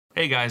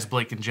Hey guys,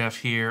 Blake and Jeff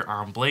here.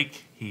 I'm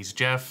Blake, he's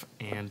Jeff,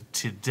 and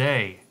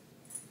today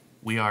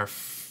we are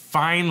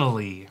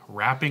finally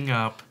wrapping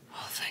up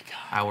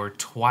our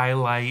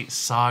Twilight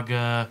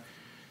Saga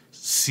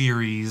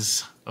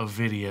series of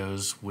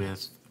videos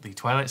with the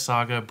Twilight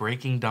Saga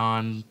Breaking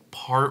Dawn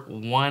Part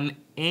 1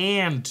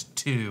 and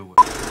 2.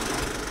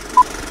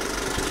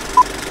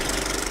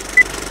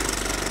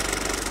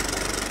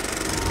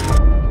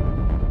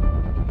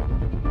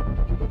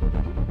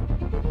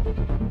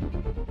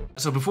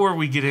 So before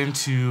we get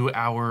into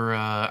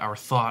our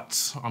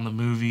thoughts on the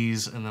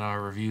movies and then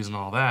our reviews and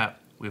all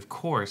that, we of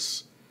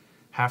course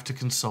have to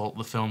consult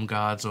the film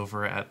gods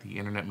over at the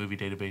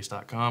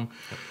internetmoviedatabase.com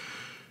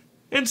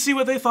and see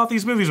what they thought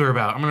these movies were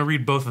about. I'm going to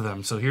read both of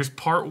them. So here's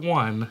part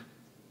 1.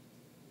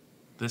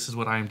 This is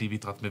what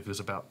IMDb thought the movie was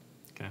about.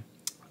 Okay.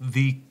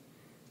 The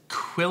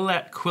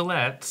Quilutes?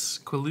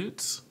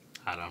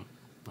 I don't.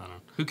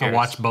 Who cares? I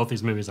watched both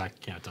these movies. I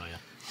can't tell you.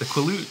 The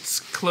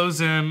Quilutes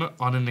close in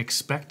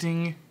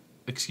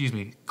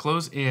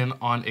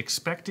on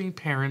expecting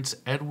parents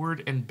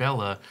Edward and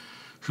Bella,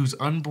 whose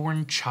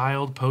unborn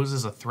child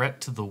poses a threat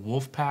to the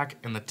wolf pack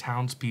and the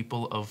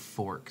townspeople of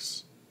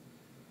Forks.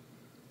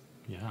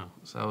 Yeah.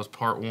 So that was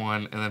part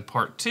 1. And then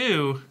part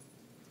 2,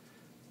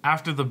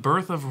 after the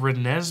birth of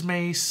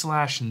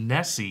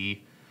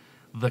Renesmee/Nessie,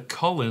 the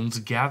Cullens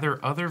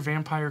gather other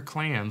vampire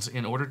clans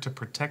in order to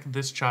protect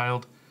the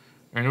child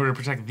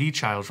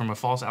from a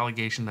false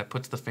allegation that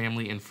puts the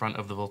family in front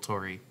of the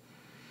Volturi.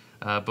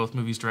 Both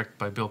movies directed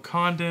by Bill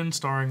Condon,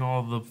 starring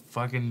all the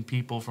fucking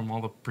people from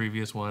all the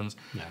previous ones,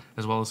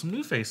 as well as some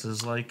new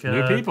faces like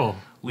new people.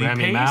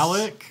 Rami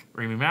Malek.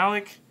 We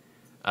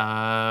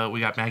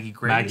got Maggie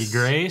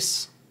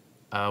Grace.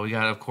 We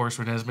got, of course,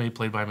 Renesmee,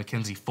 played by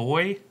Mackenzie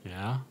Foy.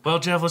 Yeah. Well,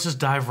 Jeff, let's just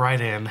dive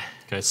right in.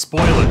 Okay,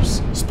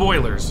 spoilers.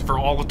 Spoilers for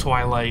all of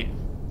Twilight.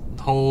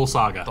 The whole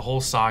saga. The whole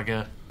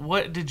saga.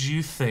 What did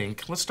you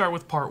think? Let's start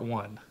with part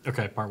 1.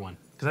 Okay, part 1.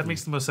 Because that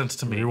makes the most sense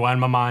to me.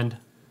 Rewind my mind.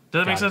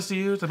 Does that make sense to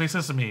you? Does that make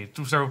sense to me?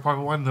 To start with part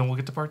 1, then we'll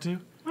get to part 2?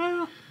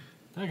 Well,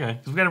 okay.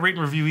 Because we got to rate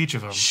and review each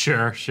of them.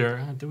 Sure.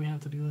 Do we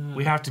have to do that?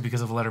 We have to because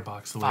of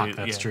Letterboxd.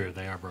 That's true.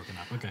 They are broken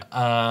up. Okay.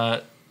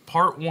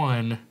 Part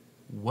 1,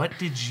 what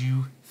did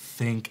you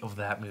think of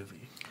that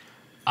movie?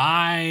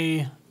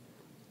 I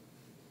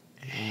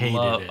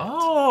hated it.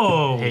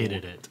 Oh!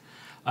 Hated it.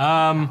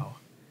 Wow.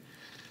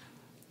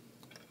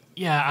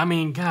 Yeah, I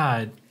mean,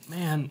 God,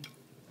 man.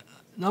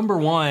 Number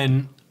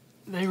 1,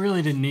 they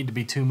really didn't need to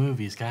be 2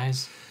 movies,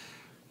 guys.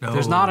 No.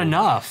 There's not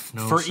enough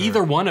for sir.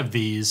 either one of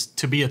these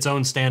to be its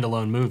own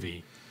standalone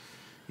movie.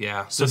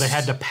 Yeah. So they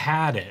had to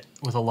pad it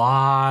with a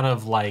lot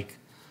of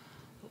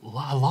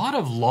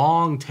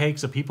long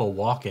takes of people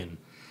walking.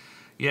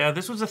 Yeah,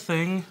 this was a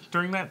thing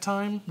during that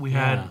time. We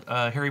had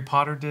Harry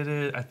Potter did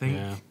it. I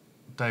think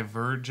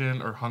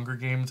Divergent or Hunger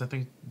Games. I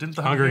think didn't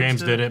the Hunger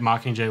Games did it.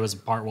 Mockingjay was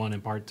part 1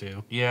 and part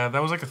 2. Yeah,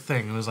 that was like a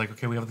thing. It was like,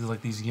 okay, we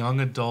have these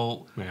young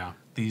adult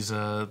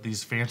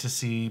these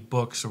fantasy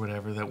books or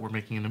whatever that we're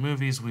making into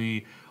movies.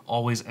 We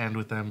always end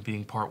with them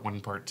being part 1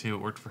 and part 2. It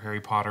worked for Harry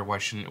Potter. Why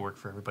shouldn't it work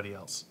for everybody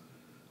else?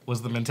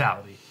 Was the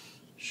mentality.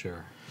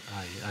 Sure,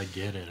 I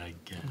get it. I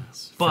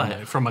guess,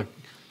 but from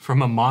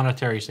a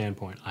monetary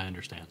standpoint, I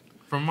understand.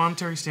 From a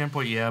monetary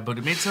standpoint, yeah, but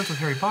it made sense with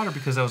Harry Potter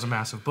because that was a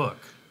massive book.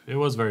 It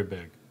was very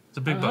big. It's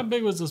a big book. How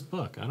big was this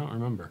book? I don't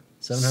remember.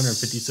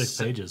 756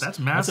 pages. That's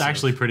massive. That's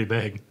actually pretty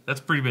big.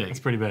 That's pretty big. That's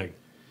pretty big.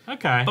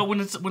 Okay. But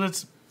when it's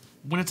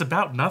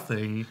about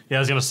nothing. Yeah, I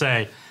was gonna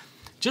say,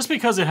 just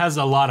because it has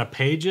a lot of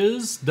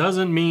pages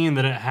doesn't mean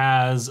that it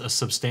has a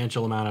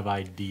substantial amount of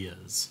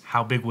ideas.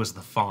 How big was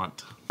the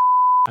font?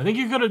 I think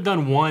you could have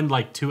done one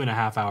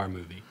 2.5-hour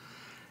movie.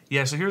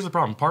 Yeah, so here's the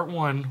problem. Part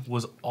 1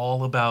 was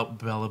all about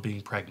Bella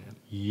being pregnant.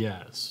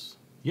 Yes.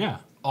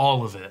 Yeah.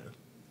 All of it.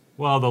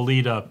 Well, the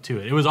lead up to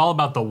it. It was all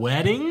about the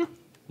wedding.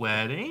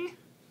 Wedding?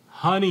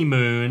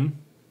 Honeymoon.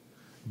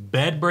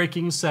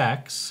 Bed-breaking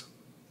sex.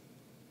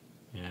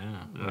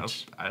 Yeah.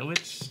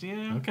 Which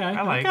yeah. Okay.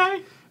 I like.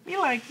 Okay. Me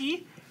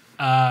likey.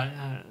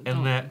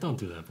 Don't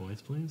do that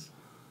voice, please.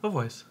 What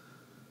voice?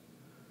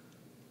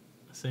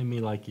 Say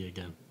me likey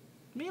again.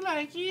 Me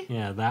likey?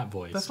 Yeah, that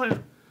voice.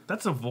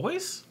 That's a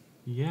voice?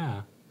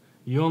 Yeah.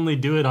 You only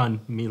do it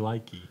on me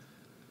likey.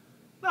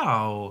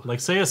 No.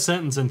 Say a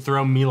sentence and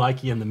throw me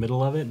likey in the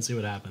middle of it and see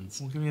what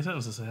happens. Well, give me a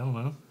sentence to say. I don't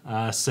know.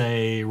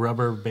 Say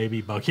rubber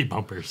baby buggy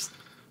bumpers.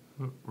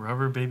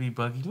 Rubber baby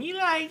buggy. Me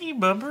likey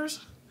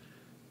bumpers?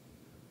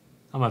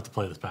 I'm gonna have to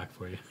play this back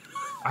for you.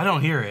 I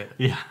don't hear it.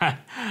 Yeah.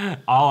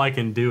 All I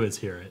can do is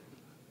hear it.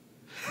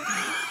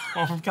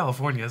 Well, I'm from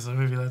California, so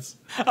maybe that's...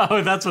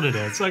 Oh, that's what it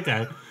is.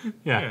 Okay.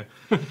 Yeah.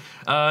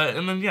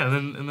 And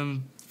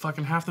then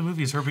fucking half the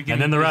movie is her beginning.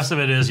 And then the rest of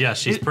it is,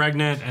 she's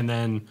pregnant and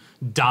then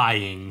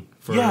dying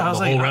for the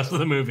whole rest of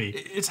the movie.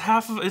 It's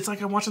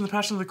like I'm watching The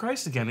Passion of the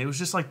Christ again. It was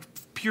just like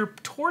pure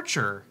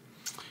torture.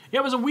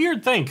 Yeah, it was a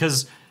weird thing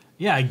because,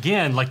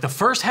 again, the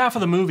first half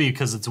of the movie,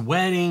 because it's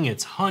wedding,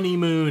 it's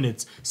honeymoon,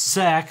 it's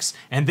sex,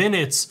 and then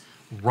it's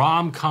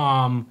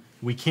rom-com.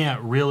 We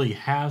can't really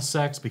have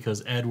sex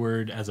because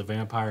Edward as a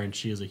vampire and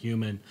she as a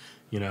human,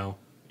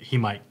 he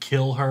might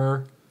kill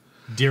her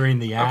during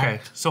the act.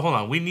 Okay, so hold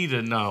on. We need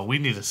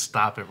to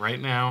stop it right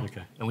now.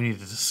 Okay. And we need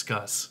to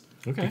discuss.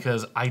 Okay.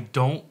 Because I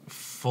don't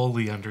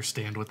fully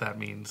understand what that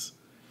means.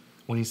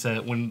 When he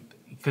said,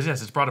 because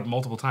yes, it's brought up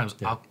multiple times.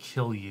 Yeah. I'll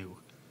kill you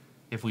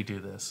if we do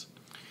this.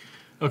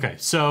 Okay,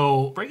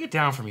 so break it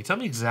down for me. Tell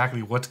me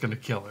exactly what's going to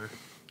kill her.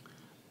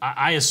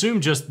 I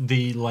assume just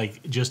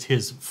just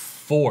his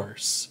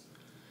force,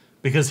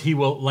 because he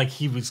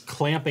was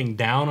clamping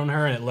down on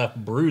her and it left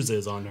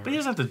bruises on her. But he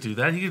doesn't have to do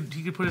that. He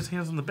could put his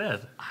hands on the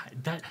bed.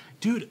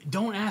 Dude,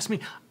 don't ask me.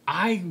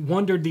 I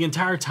wondered the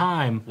entire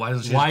time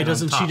why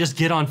doesn't she just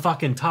get on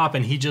fucking top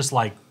and he just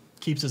like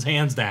keeps his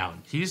hands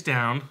down. He's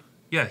down.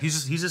 Yeah,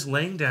 he's just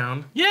laying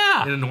down.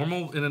 Yeah, in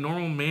a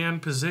normal man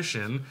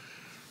position.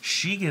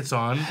 She gets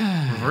on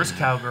reverse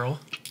cowgirl.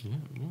 Yeah,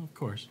 well, of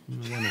course.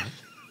 Why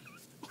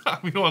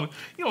not? You don't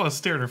want to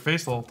stare at her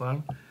face the whole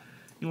time.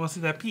 You want to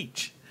see that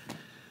peach.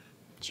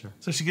 Sure.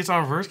 So she gets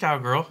on reverse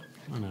cowgirl.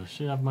 I don't know. Does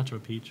she have much of a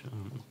peach?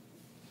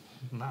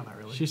 Not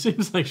really. She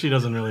seems like she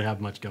doesn't really have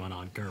much going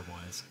on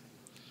curve-wise.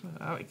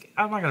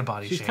 I'm not gonna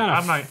body shame.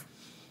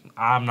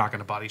 I'm not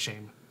gonna body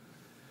shame.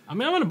 I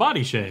mean, I'm gonna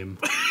body shame.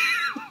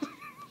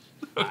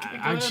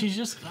 Okay, she's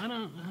just I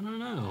don't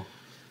know.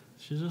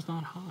 She's just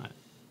not hot.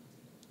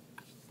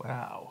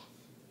 Wow.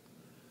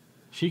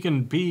 She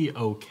can be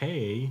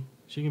okay.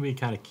 She can be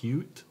kind of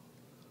cute,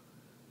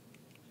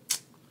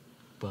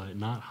 but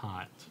not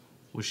hot.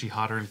 Was she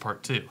hotter in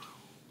part 2?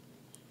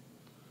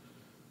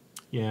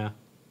 Yeah,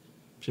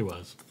 she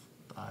was.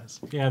 The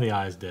eyes. Yeah, the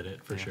eyes did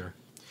it for sure.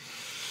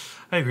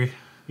 I agree.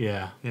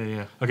 Yeah.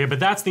 Yeah. Okay, but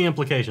that's the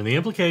implication. The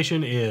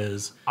implication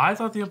is I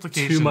thought the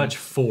implication too much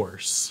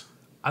force.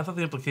 I thought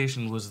the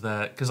implication was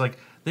that because like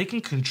they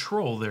can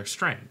control their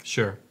strength.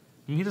 Sure.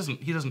 I mean,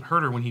 he doesn't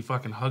hurt her when he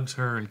fucking hugs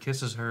her and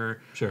kisses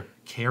her. Sure.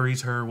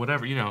 Carries her,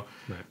 whatever, you know.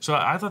 Right. So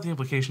I thought the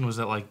implication was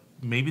that like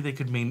maybe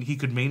he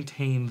could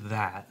maintain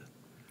that.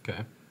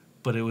 Okay.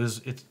 But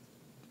it's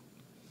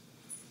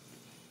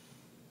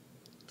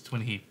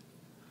when he.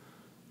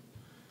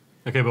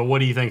 Okay, but what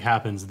do you think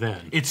happens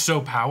then? It's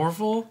so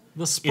powerful.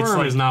 The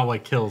sperm is not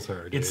what kills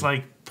her, dude. It's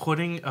like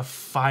putting a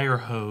fire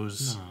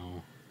hose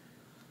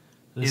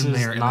in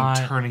there and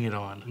then turning it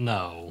on.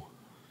 No.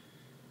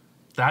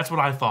 That's what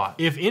I thought.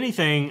 If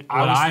anything,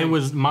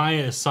 my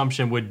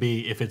assumption would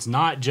be if it's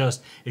not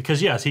just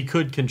because yes, he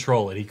could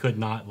control it. He could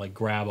not like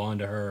grab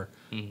onto her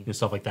and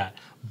stuff like that.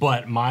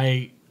 But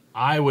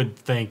I would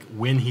think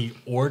when he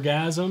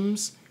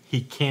orgasms,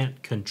 he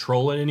can't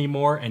control it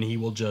anymore, and he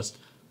will just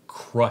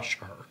crush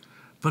her.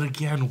 But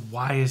again,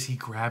 why is he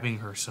grabbing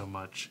her so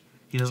much?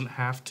 He doesn't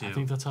have to. I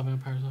think that's how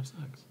vampires have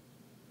sex.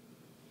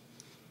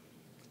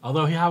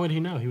 Although, how would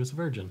he know? He was a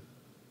virgin.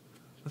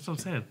 That's what I'm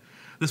saying.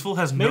 This fool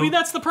has Maybe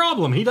that's the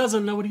problem. He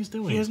doesn't know what he's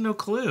doing. He has no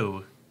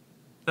clue.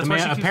 That's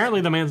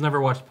apparently the man's never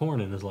watched porn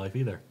in his life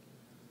either.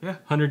 Yeah.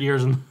 100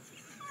 years and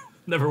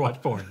never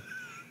watched porn.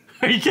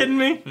 Are you kidding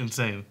me?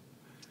 Insane.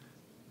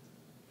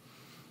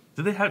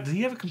 Did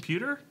he have a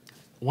computer?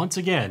 Once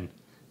again,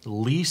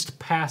 least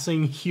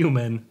passing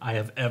human I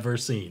have ever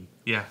seen.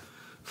 Yeah.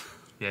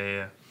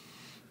 Yeah.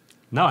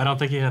 No, I don't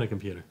think he had a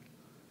computer.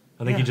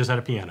 I think he just had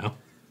a piano.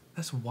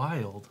 That's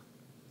wild.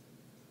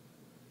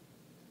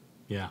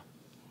 Yeah.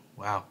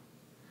 Wow.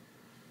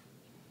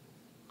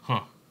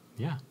 Huh.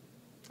 Yeah.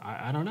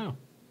 I don't know.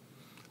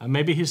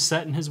 Maybe he's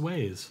set in his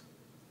ways.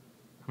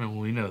 I mean,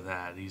 we know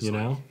that. He's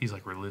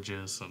like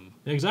religious and...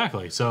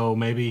 Exactly. So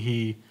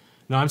maybe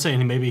I'm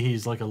saying maybe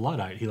he's like a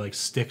Luddite. He like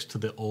sticks to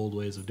the old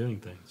ways of doing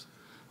things.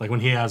 Like when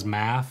he has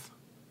math,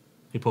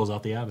 he pulls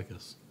out the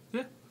abacus.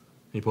 Yeah.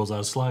 He pulls out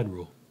a slide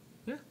rule.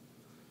 Yeah.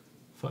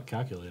 Fuck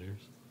calculators.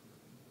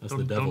 That's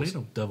Don't need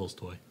the devil's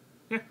toy.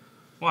 Yeah.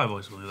 Well, I've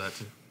always believed that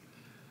too.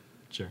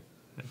 Sure.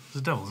 Yeah. It's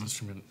a devil's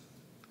instrument.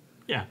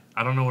 Yeah.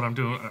 I don't know what I'm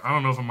doing. I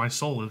don't know if my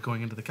soul is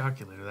going into the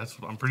calculator. That's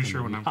what I'm pretty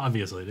sure when I'm...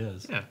 Obviously it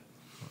is. Yeah.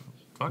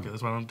 Fuck it.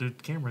 That's why I don't do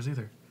cameras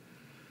either.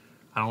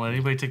 I don't let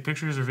anybody take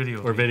pictures or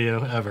video. Or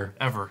video, ever.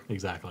 Ever.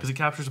 Exactly. Because it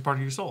captures a part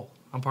of your soul.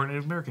 I'm part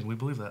Native American. We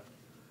believe that.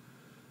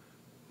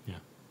 Yeah.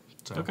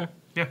 So, okay.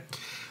 Yeah.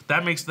 That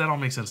all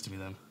makes sense to me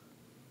then.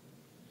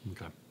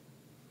 Okay.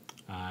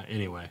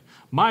 Anyway,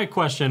 my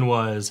question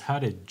was, how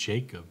did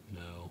Jacob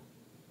know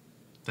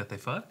that they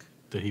fuck?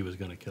 That he was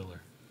going to kill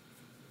her?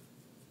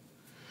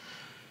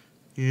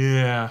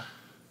 Yeah.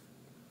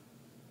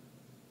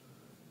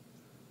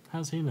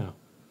 How's he know?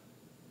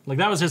 Like,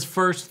 that was his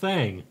first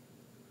thing.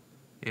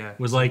 Yeah.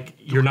 Was like,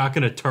 you're not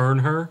going to turn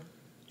her?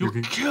 You'll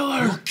kill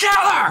her! You'll kill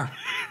her!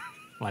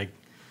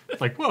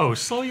 like, whoa,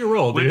 slow your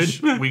roll,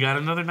 dude. We got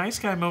another nice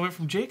guy moment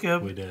from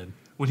Jacob. We did.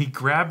 When he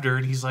grabbed her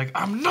and he's like,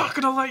 I'm not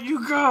going to let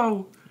you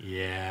go!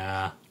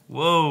 Yeah.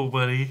 Whoa,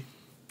 buddy.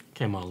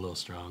 Came on a little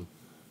strong.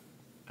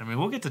 I mean,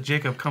 we'll get to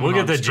Jacob coming on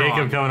strong. We'll get to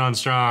Jacob coming on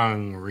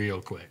strong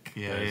real quick.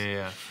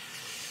 Yeah.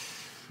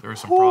 There were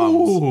some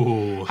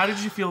problems. How did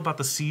you feel about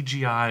the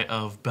CGI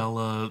of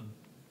Bella,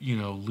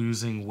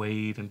 losing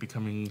weight and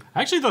becoming...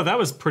 I actually thought that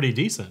was pretty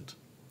decent.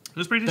 It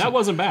was pretty decent. That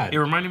wasn't bad. It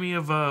reminded me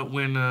of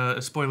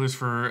when, spoilers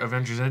for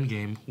Avengers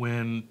Endgame,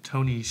 when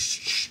Tony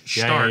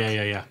Stark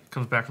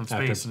comes back from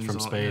space.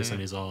 And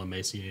he's all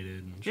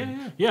emaciated. And shit.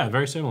 Yeah,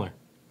 very similar.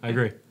 I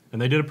agree.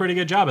 And they did a pretty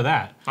good job of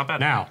that. Not bad.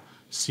 Now,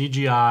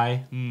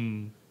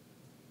 CGI,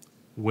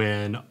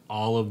 when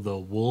all of the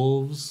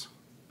wolves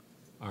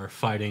are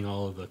fighting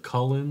all of the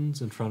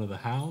Cullens in front of the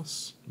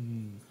house,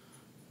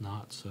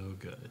 not so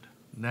good.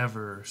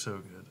 Never so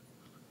good.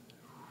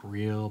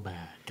 Real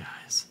bad,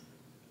 guys.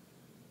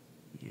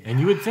 Yeah. And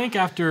you would think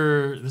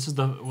after this is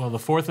the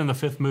fourth and the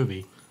fifth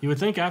movie, you would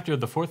think after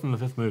the fourth and the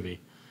fifth movie,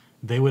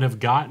 they would have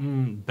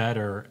gotten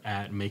better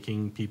at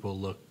making people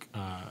look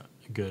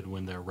good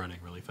when they're running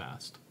really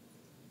fast.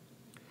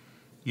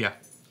 Yeah.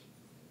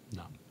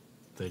 No,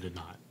 they did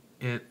not.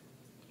 It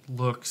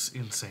looks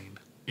insane.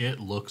 It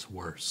looks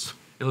worse.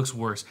 It looks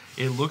worse.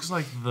 It looks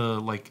like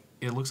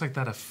it looks like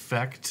that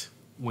effect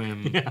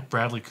when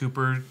Bradley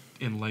Cooper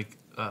in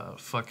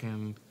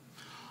fucking.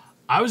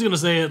 I was gonna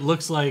say it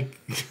looks like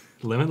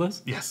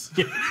Limitless. Yes.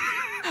 Yeah.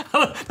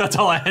 That's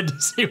all I had to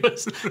say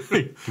was give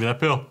me that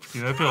pill.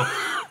 Give me that pill.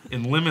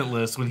 In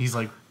Limitless, when he's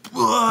like,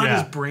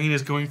 his brain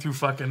is going through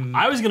fucking.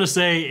 I was gonna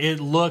say it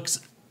looks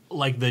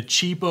like the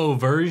cheapo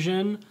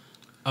version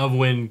of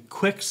when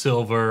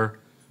Quicksilver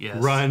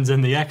runs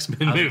in the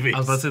X-Men movies. I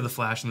was about to say the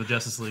Flash and the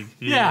Justice League.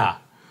 Yeah.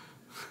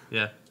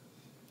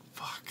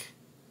 Fuck.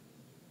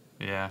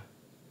 Yeah.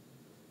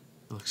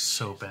 It looks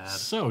so bad.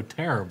 So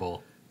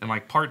terrible. And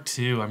like part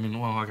 2, I mean,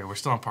 well, okay, we're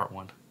still on part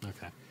 1.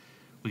 Okay.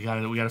 We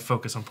gotta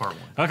focus on part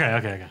 1.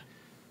 Okay.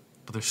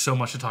 But there's so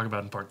much to talk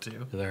about in part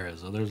 2. There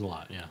is. There's a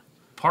lot, yeah.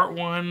 Part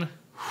 1,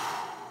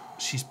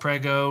 she's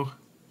preggo.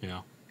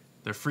 Yeah.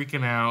 They're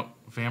freaking out.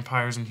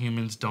 Vampires and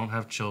humans don't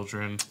have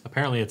children.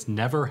 Apparently it's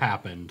never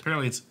happened.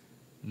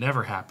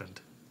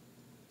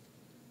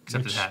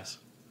 Except it has.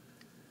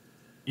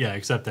 Yeah,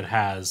 except it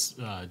has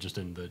just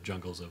in the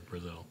jungles of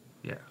Brazil.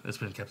 Yeah, it's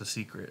been kept a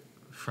secret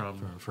for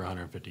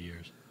 150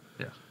 years.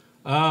 Yeah.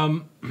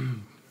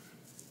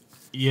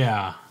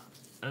 Yeah.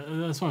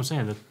 That's what I'm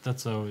saying.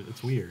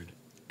 It's weird.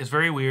 It's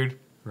very weird.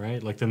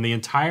 Right? Like then the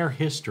entire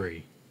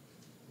history,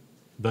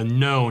 the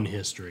known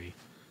history.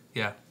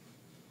 Yeah.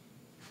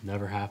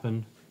 Never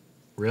happened.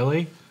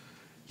 Really?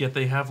 Yet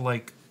they have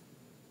like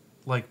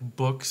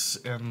books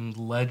and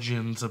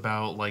legends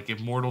about like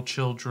immortal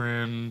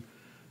children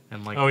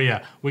and like. Oh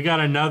yeah, we got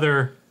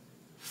another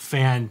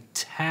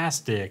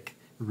fantastic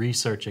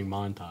researching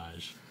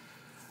montage.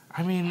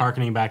 I mean,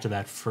 harkening back to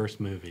that first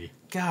movie.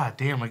 God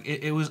damn, like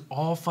it was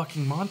all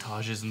fucking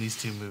montages in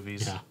these 2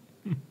 movies. Yeah.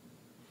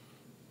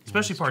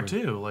 Especially part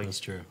 2. Like that's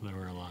true. There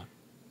were a lot.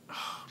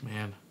 Oh,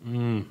 man.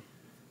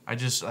 I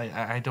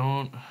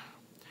don't.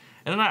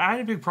 And then I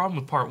had a big problem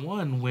with part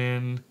 1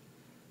 when.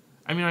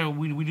 I mean,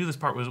 we knew this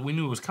part we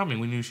knew it was coming.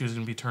 We knew she was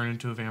going to be turned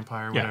into a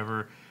vampire or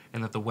whatever,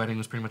 and that the wedding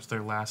was pretty much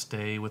their last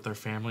day with their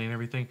family and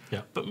everything.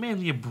 Yeah. But man,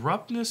 the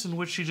abruptness in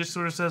which she just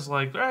sort of says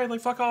like, all right,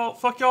 like fuck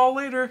y'all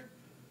later.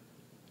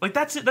 Like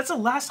that's it. That's the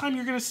last time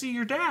you're going to see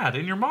your dad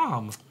and your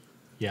mom.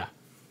 Yeah.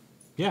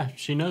 Yeah,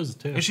 she knows it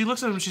too. And she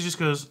looks at him and she just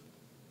goes,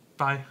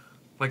 bye.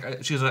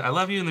 Like she goes, I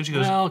love you, and then she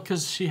goes. Well,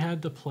 because she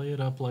had to play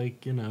it up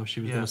like she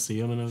was going to see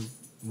him in a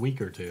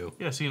week or 2.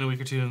 Yeah, see you in a week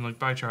or 2, and like,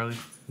 bye, Charlie.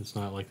 It's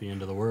not like the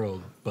end of the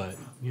world, but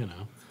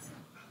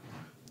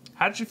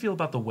How did you feel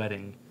about the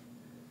wedding?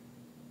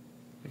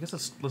 I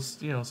guess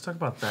let's talk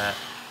about that.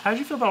 How did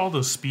you feel about all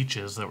those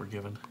speeches that were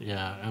given?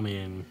 Yeah, I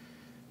mean,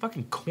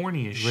 fucking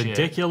corny as shit.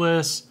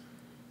 Ridiculous.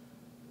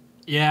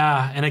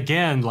 Yeah, and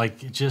again,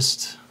 like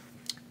just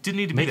didn't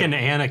need to making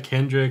Anna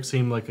Kendrick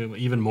seem like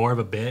even more of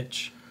a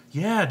bitch.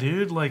 Yeah,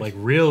 dude, like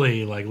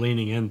really like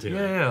leaning into it.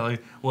 Yeah,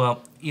 like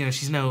well,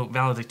 she's no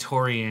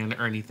valedictorian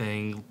or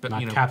anything, but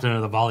not captain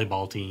of the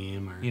volleyball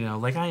team, or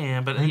like I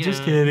am. But I'm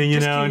just kidding,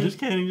 just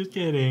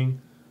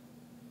kidding.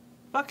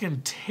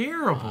 Fucking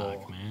terrible,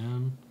 fuck,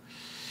 man.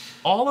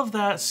 All of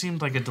that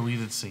seemed like a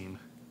deleted scene.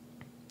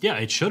 Yeah,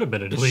 it should have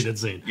been a deleted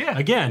scene. Yeah,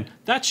 again,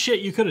 that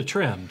shit you could have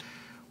trimmed.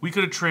 We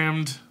could have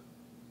trimmed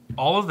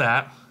all of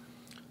that.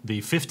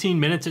 The 15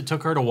 minutes it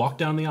took her to walk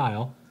down the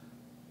aisle.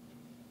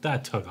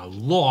 That took a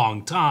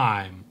long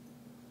time.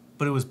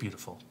 But it was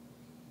beautiful.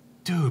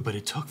 Dude, but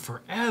it took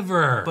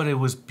forever. But it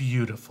was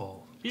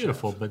beautiful.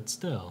 Beautiful, Jeff. But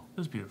still. It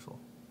was beautiful.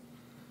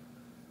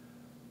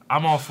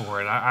 I'm all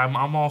for it.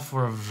 I'm all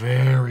for a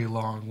very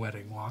long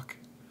wedding walk.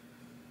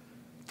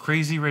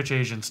 Crazy Rich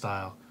Asian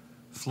style.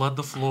 Flood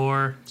the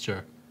floor.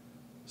 Sure.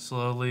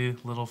 Slowly,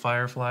 little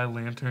firefly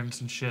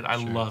lanterns and shit. I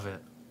love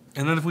it.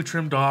 And then if we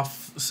trimmed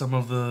off some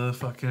of the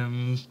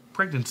fucking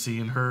pregnancy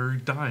and her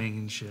dying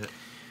and shit.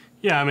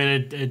 Yeah, I mean,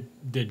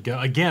 it did go.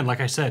 Again,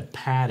 like I said,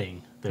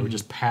 padding. They were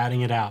just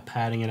padding it out.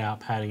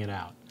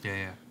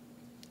 Yeah.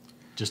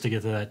 Just to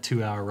get to that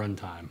 2-hour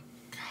runtime.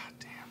 God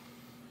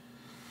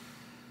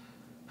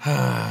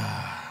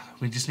damn.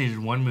 We just needed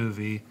one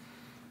movie.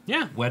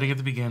 Yeah. Wedding at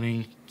the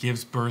beginning,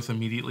 gives birth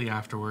immediately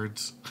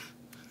afterwards.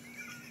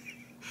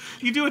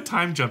 You do a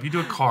time jump. You do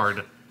a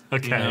card.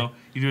 Okay. You know,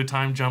 you do a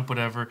time jump,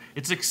 whatever.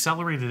 It's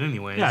accelerated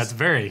anyways. Yeah, it's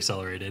very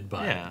accelerated,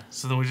 but yeah.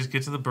 So then we just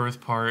get to the birth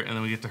part, and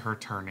then we get to her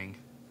turning.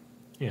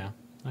 Yeah,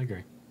 I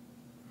agree.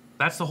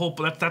 That's the whole.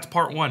 That's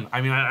part one.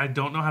 I mean, I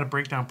don't know how to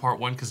break down part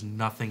one because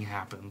nothing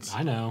happens.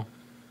 I know.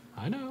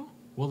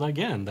 Well,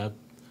 again, the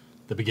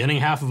beginning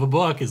half of a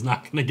book is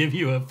not going to give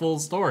you a full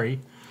story.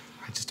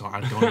 I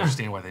don't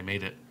understand why they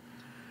made it.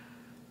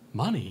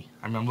 Money.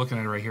 I mean, I'm looking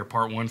at it right here.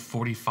 Part 1,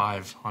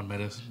 45 on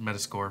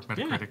Metascore,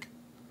 Metacritic.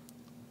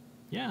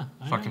 Yeah.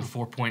 Fucking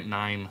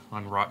 4.9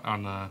 on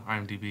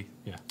IMDb.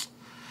 Yeah.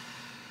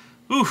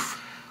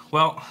 Oof.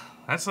 Well,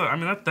 that's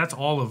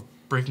all of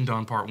Breaking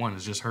Dawn Part 1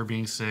 is just her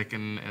being sick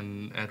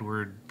and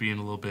Edward being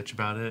a little bitch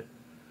about it.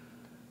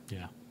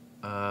 Yeah.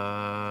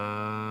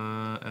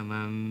 And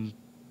then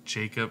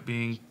Jacob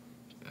being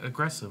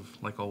aggressive,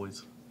 like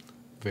always.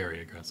 Very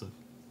aggressive.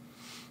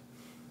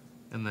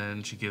 And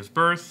then she gives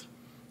birth.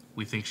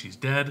 We think she's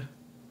dead.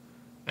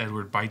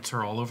 Edward bites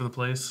her all over the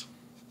place.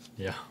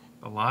 Yeah.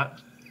 A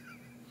lot.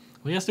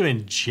 Well, he has to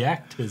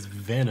inject his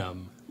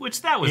venom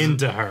was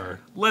into her.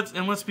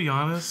 Let's be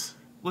honest.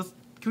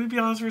 Can we be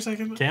honest for a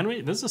second? Can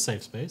we? This is a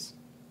safe space.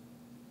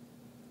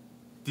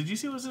 Did you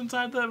see what's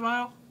inside that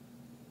vial?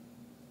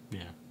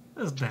 Yeah.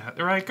 That's bad,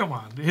 right? Come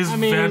on.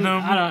 Venom.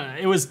 I don't.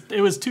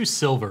 It was too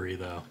silvery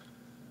though.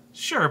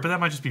 Sure, but that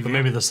might just be. But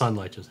maybe the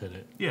sunlight just hit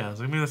it. Yeah,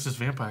 so maybe that's just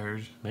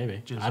vampires.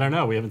 Maybe. I don't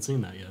know. We haven't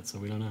seen that yet, so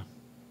we don't know.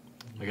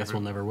 I guess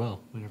we'll never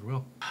will. We never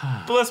will.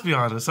 But let's be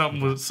honest.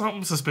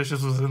 Something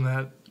suspicious was in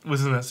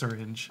that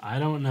syringe. I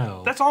don't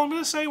know. That's all I'm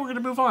gonna say. We're gonna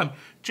move on.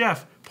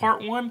 Jeff,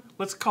 part 1.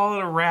 Let's call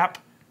it a wrap.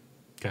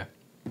 Okay.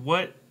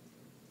 What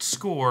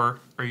score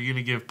are you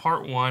gonna give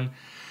part 1?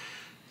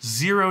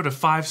 0 to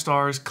 5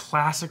 stars.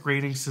 Classic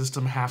rating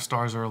system. Half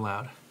stars are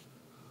allowed.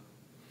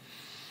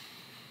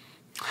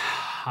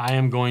 I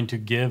am going to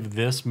give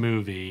this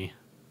movie.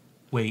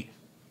 Wait.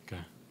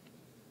 Okay.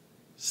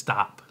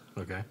 Stop.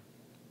 Okay.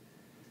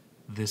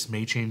 This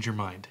may change your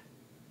mind.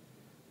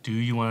 Do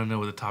you want to know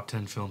what the top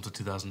 10 films of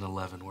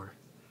 2011 were?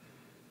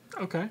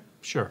 Okay.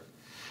 Sure.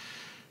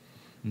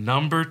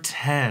 Number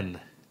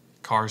 10,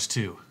 Cars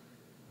 2.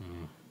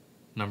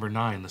 Number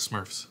 9, The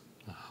Smurfs.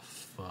 Oh,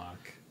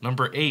 fuck.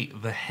 Number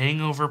 8, The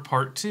Hangover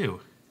Part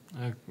 2.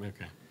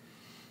 Okay.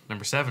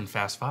 Number 7,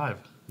 Fast 5.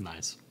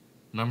 Nice.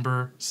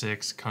 Number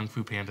 6, Kung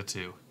Fu Panda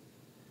 2.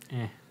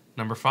 Eh.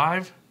 Number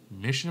 5,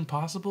 Mission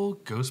Impossible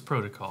Ghost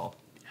Protocol.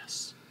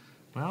 Yes.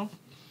 Well,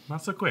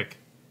 not so quick.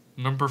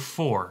 Number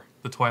 4,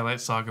 The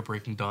Twilight Saga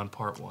Breaking Dawn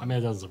Part 1. I mean,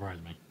 it doesn't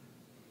surprise me.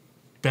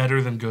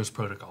 Better than Ghost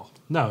Protocol.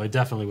 No, it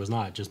definitely was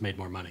not. It just made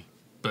more money.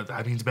 But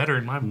that means better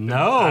in my...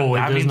 No,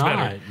 that it does means not.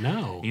 Better.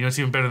 No. You know what's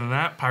even better than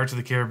that? Pirates of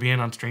the Caribbean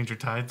on Stranger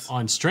Tides.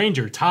 On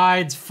Stranger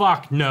Tides?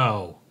 Fuck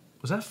no.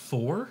 Was that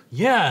 4?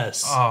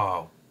 Yes.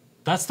 Oh.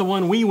 That's the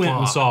one we went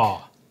and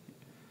saw.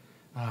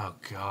 Oh,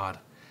 God.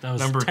 That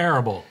was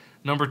terrible.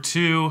 Number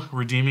 2,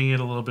 redeeming it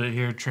a little bit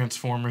here,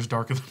 Transformers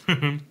Dark of the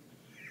Moon.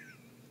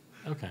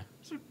 Okay.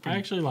 I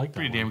actually like that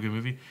Pretty damn good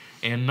movie.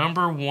 And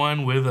number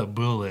 1 with a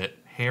bullet,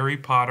 Harry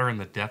Potter and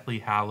the Deathly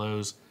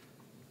Hallows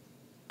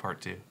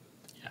Part 2.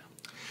 Yeah.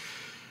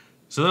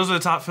 So those are the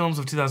top films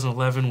of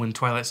 2011 when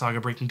Twilight Saga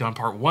Breaking Dawn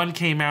Part 1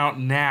 came out.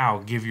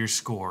 Now, give your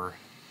score.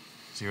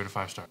 0 to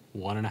 5 stars.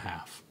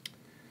 1.5.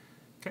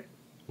 Okay.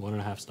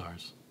 1.5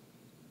 stars.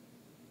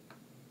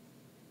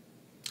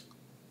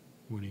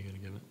 What are you going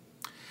to give it?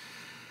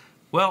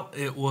 Well,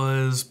 it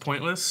was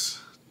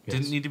pointless. Yes.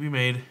 Didn't need to be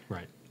made.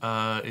 Right.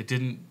 It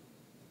didn't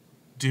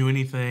do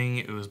anything.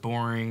 It was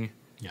boring.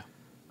 Yeah.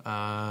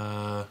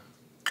 I'm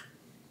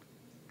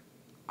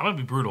going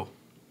to be brutal.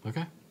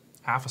 Okay.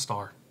 Half a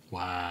star.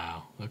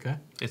 Wow. Okay.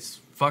 It's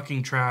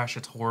fucking trash.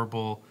 It's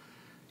horrible.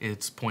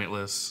 It's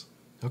pointless.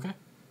 Okay.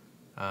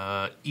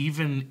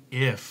 Even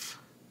if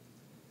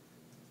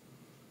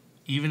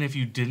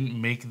you didn't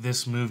make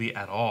this movie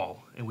at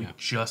all and we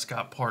just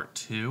got part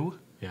 2,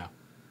 yeah,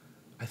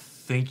 I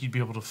think you'd be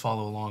able to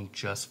follow along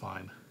just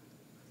fine.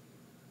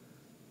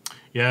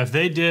 Yeah, if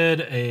they did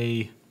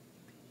have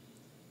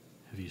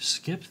you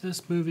skipped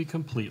this movie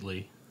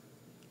completely?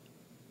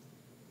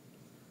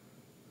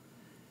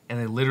 And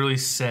they literally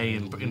say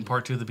in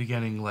part 2 at the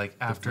beginning, like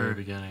after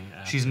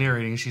she's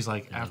narrating, she's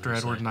like, after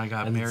Edward and I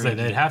got married.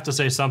 They'd have to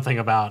say something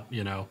about,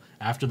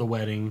 after the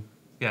wedding.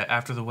 Yeah,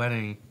 after the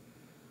wedding,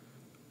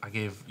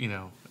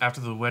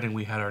 after the wedding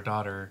we had our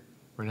daughter,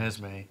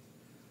 Renesmee.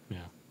 Yeah.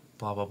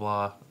 Blah, blah,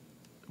 blah.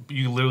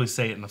 You literally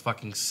say it in a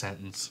fucking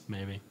sentence.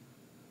 Maybe.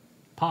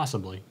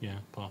 Possibly. Yeah,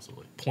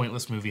 possibly.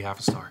 Pointless movie, half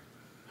a star.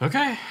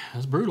 Okay,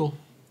 that's brutal.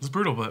 It's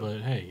brutal, but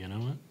hey, you know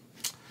what?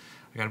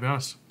 I gotta be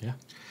honest. Yeah.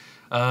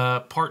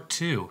 Part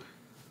 2.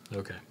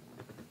 Okay.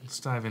 Let's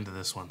dive into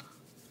this one.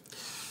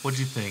 What'd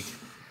you think?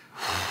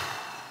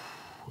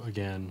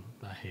 Again,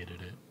 I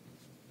hated it.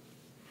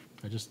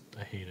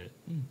 I hate it.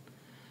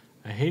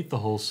 I hate the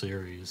whole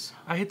series.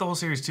 I hate the whole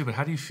series too, but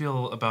how do you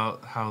feel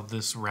about how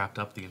this wrapped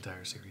up the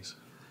entire series?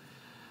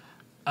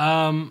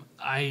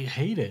 I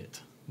hate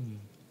it.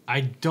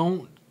 I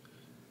don't...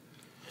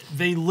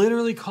 They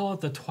literally call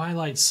it the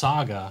Twilight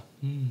Saga.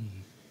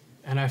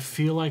 And I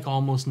feel like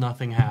almost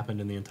nothing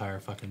happened in the entire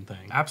fucking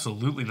thing.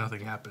 Absolutely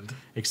nothing happened.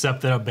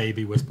 Except that a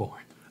baby was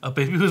born. A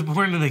baby was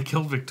born and they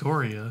killed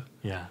Victoria.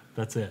 Yeah,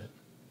 that's it.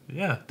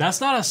 Yeah. That's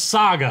not a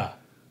saga.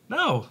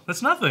 No,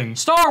 that's nothing.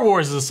 Star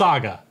Wars is a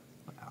saga.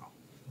 Wow.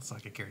 Let's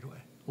not get carried away.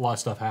 A lot of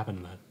stuff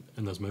happened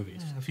in those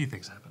movies. Yeah, a few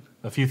things happened.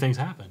 A few things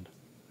happened.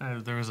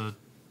 There was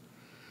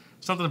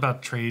something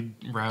about trade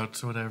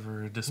routes or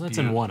whatever. Dispute. That's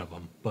in one of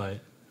them,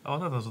 but... Oh, I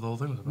thought those were the whole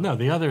thing was about. No,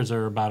 the others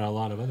are about a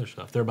lot of other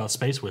stuff. They're about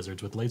space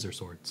wizards with laser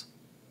swords.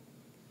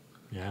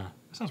 Yeah.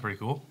 That sounds pretty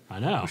cool. I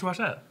know. We should watch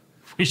that.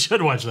 We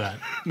should watch that.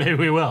 Maybe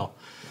we will.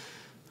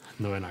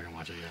 No, we're not going to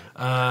watch it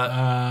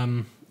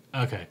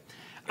yet. Okay.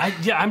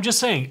 I'm just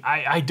saying,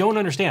 I don't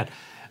understand.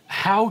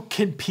 How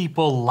can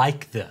people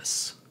like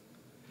this?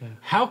 Yeah.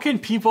 How can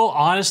people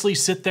honestly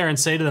sit there and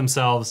say to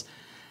themselves,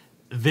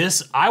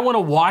 I want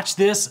to watch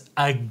this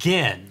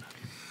again?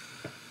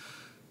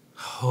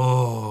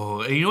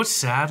 Oh, you know what's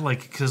sad?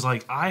 Like, because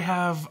like I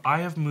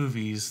have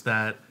movies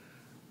that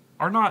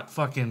are not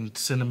fucking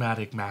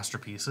cinematic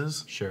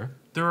masterpieces. Sure.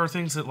 There are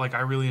things that like I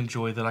really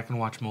enjoy that I can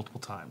watch multiple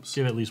times.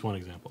 Give at least one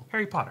example.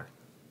 Harry Potter.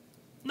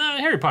 No,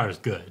 Harry Potter's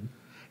good.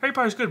 Harry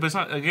Potter's good, but it's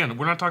not. Again,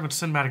 we're not talking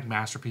cinematic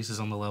masterpieces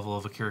on the level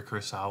of Akira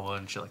Kurosawa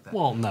and shit like that.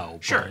 Well, no.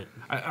 Sure.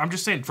 I'm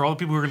just saying, for all the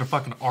people who are going to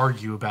fucking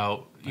argue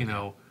about, you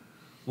know,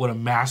 what a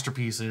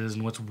masterpiece is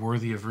and what's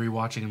worthy of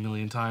rewatching a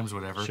million times,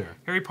 whatever. Sure.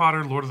 Harry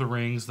Potter, Lord of the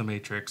Rings, The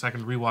Matrix. I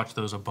can rewatch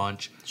those a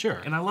bunch.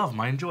 Sure. And I love them.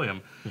 I enjoy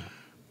them. Yeah.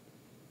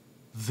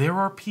 There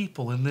are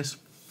people in this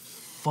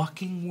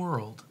fucking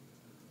world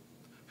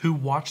who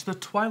watch the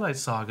Twilight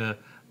Saga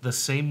the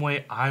same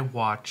way I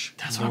watch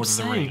Lord of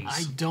the Rings.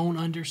 I don't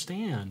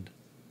understand.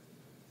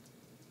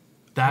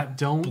 That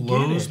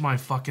blows my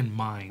fucking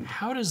mind.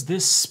 How does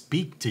this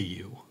speak to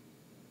you?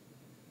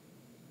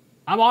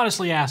 I'm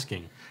honestly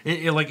asking.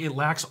 It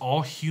lacks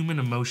all human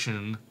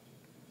emotion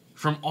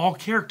from all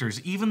characters,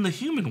 even the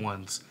human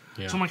ones.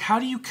 Yeah. So I'm like, how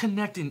do you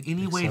connect in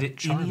any way to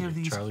Charlie. any of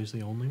these? Charlie's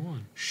the only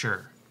one.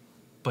 Sure.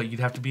 But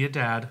you'd have to be a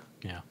dad.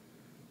 Yeah.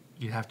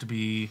 You'd have to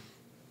be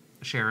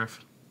a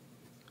sheriff.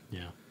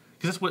 Yeah.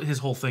 Because that's what his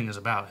whole thing is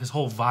about. His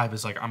whole vibe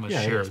is like, I'm a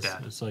sheriff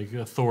dad. It's like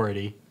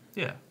authority.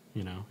 Yeah.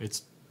 You know,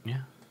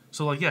 yeah.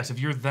 So like, yes, if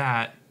you're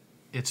that,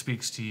 it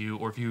speaks to you.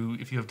 Or if you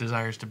have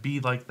desires to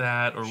be like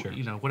that, or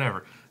you know,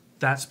 whatever,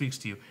 that speaks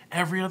to you.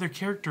 Every other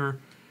character,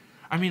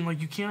 I mean, like,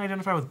 you can't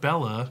identify with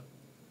Bella,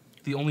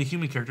 the only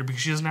human character,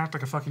 because she doesn't act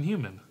like a fucking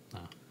human.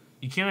 No.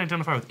 You can't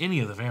identify with any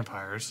of the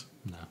vampires.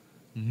 No.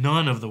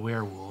 None of the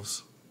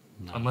werewolves.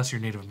 No. Unless you're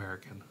Native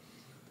American.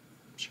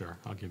 Sure,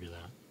 I'll give you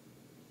that.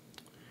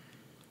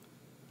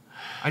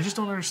 I just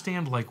don't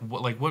understand, what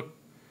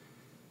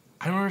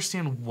I don't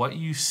understand what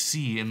you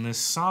see in this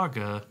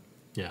saga.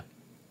 Yeah.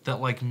 That,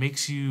 like,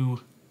 makes you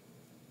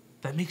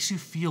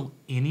feel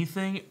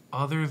anything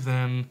other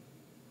than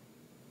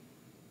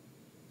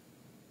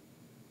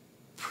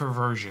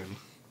perversion.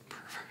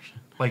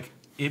 Like,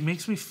 it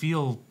makes me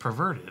feel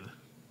perverted.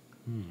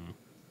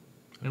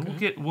 And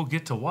we'll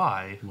get to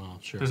why. Well,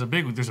 sure. There's a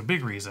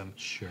big reason.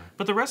 Sure.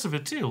 But the rest of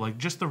it too, like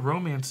just the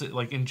romance,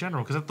 like in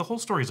general, because the whole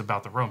story is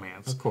about the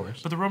romance. Of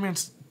course. But the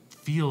romance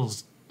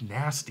feels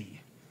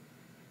nasty.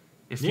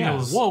 It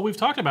feels. Yeah. Well, we've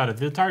talked about it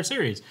the entire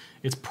series.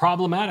 It's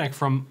problematic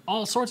from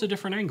all sorts of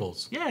different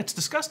angles. Yeah, it's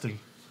disgusting.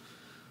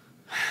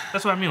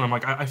 That's what I mean. I'm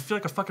like, I feel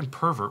like a fucking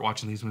pervert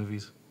watching these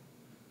movies.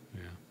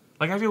 Yeah.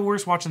 Like, I feel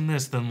worse watching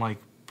this than like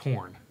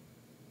porn.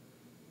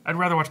 I'd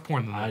rather watch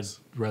porn than this.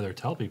 I'd rather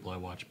tell people I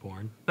watch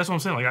porn. That's what I'm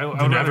saying. Like, I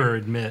would would never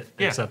admit,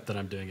 except that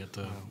I'm doing it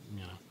to,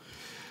 you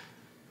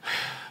know.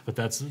 But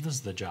this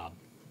is the job.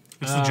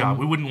 It's the job.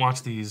 We wouldn't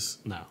watch these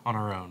on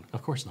our own.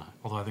 Of course not.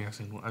 Although I think I've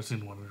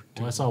seen one or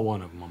two. Well, I saw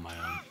one of them on my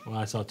own. Well,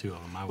 I saw two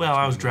of them. I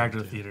was dragged to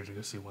the theater to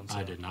go see one. So.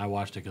 I didn't. I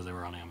watched it because they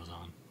were on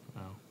Amazon.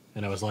 Oh.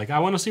 And I was like, I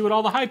want to see what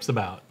all the hype's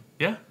about.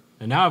 Yeah.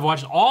 And now I've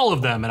watched all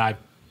of them, and I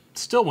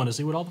still want to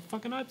see what all the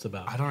fucking hype's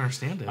about. I don't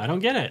understand it. I don't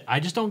get it. I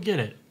just don't get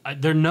it.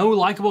 There are no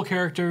likable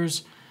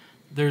characters.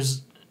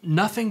 There's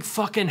nothing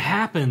fucking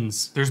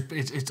happens.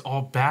 It's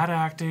all bad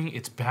acting.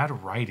 It's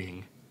bad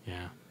writing.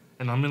 Yeah.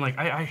 And I mean, like,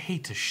 I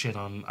hate to shit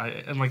on.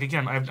 And like,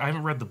 again, I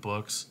haven't read the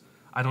books.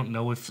 I don't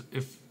know if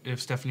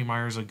Stephanie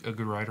Meyer's a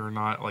good writer or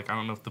not. Like, I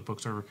don't know if the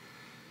books are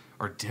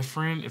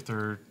different. If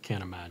they're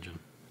can't imagine.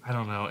 I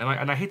don't know.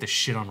 And I hate to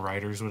shit on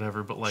writers,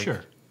 whatever. But like,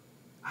 sure.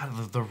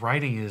 The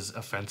writing is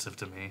offensive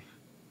to me.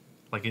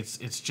 Like,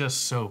 it's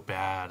just so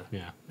bad.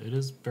 Yeah, it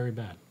is very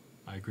bad.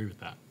 I agree with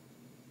that.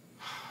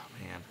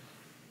 Man.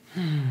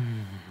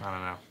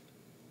 I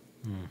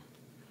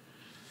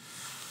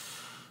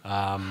don't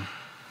know.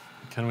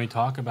 Can we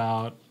talk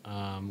about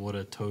what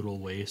a total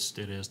waste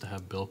it is to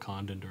have Bill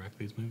Condon direct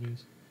these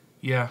movies?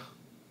 Yeah.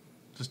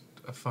 Just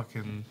a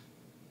fucking...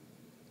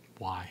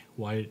 Why?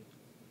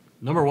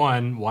 Number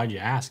one, why'd you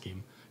ask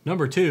him?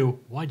 Number two,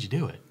 why'd you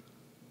do it?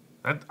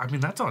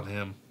 That's on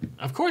him.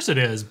 Of course it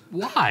is.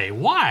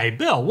 Why?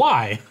 Bill,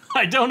 why?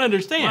 I don't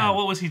understand. Well,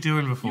 what was he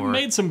doing before? You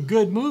made some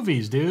good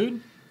movies,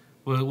 dude.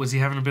 Was he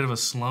having a bit of a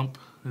slump?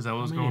 Is that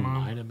what was going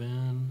on? Might have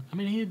been. I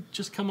mean, he had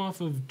just come off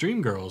of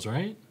Dreamgirls,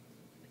 right?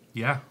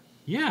 Yeah.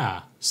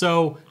 Yeah.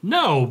 So,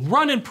 no,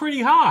 running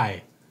pretty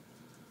high.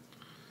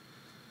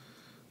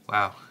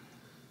 Wow.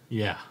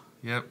 Yeah.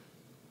 Yep.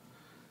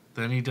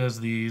 Then he does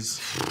these.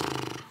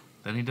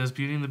 Then he does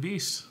Beauty and the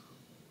Beast.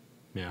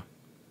 Yeah.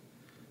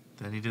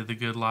 Then he did The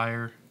Good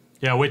Liar.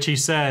 Yeah, which he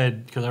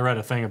said, because I read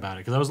a thing about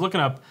it, because I was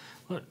looking up,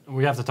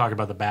 we have to talk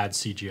about the bad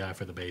CGI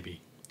for the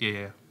baby.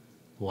 Yeah.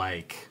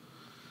 Like,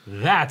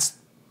 that's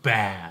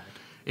bad.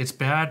 It's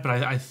bad, but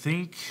I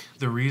think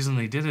the reason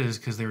they did it is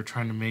because they were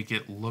trying to make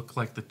it look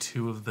like the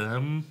two of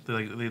them.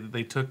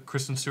 They took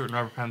Kristen Stewart and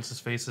Robert Pattinson's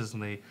faces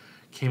and they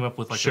came up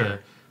with like a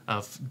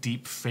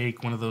deep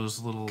fake, one of those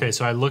little... Okay,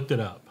 so I looked it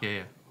up.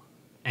 Yeah.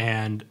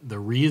 And the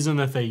reason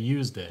that they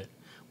used it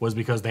was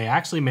because they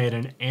actually made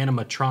an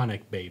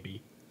animatronic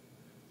baby.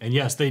 And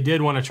yes, they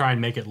did want to try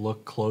and make it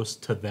look close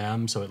to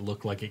them so it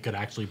looked like it could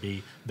actually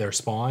be their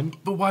spawn.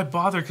 But why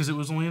bother? Because it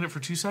was only in it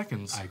for 2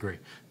 seconds. I agree.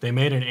 They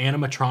made an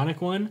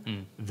animatronic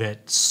one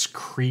that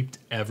creeped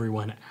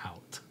everyone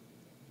out.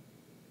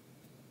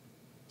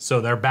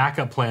 So their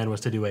backup plan was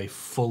to do a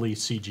fully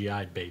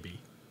CGI'd baby.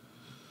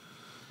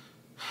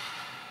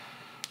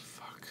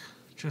 Fuck.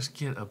 Just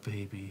get a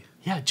baby.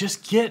 Yeah,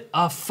 just get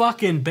a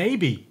fucking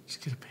baby.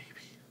 Just get a baby.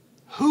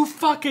 Who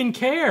fucking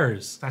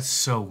cares? That's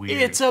so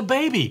weird. It's a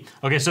baby.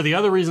 Okay, so the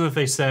other reason that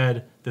they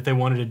said that they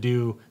wanted to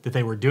do, that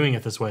they were doing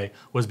it this way,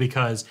 was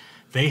because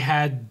they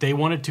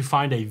wanted to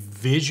find a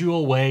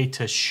visual way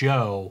to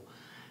show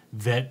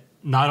that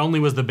not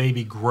only was the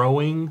baby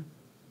growing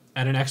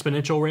at an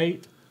exponential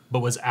rate,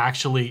 but was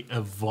actually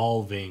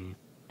evolving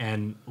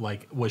and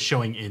like was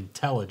showing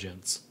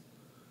intelligence.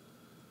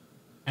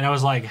 And I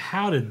was like,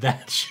 how did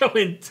that show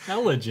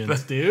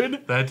intelligence,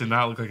 dude? That did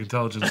not look like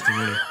intelligence to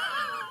me.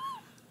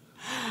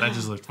 That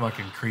just looked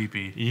fucking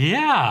creepy.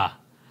 Yeah.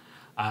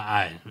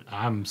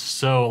 I'm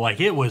so, like,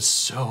 it was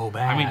so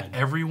bad. I mean,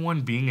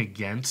 everyone being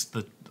against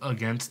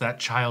that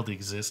child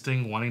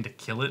existing, wanting to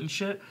kill it and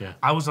shit. Yeah.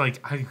 I was like,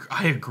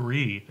 I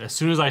agree. As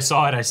soon as I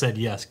saw it, I said,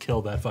 yes,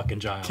 kill that fucking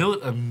child. Kill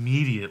it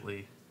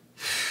immediately.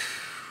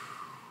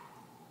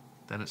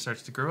 Then it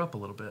starts to grow up a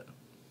little bit.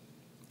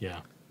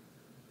 Yeah.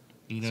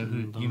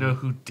 You know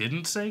who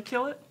didn't say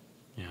kill it?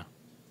 Yeah.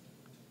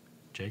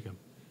 Jacob.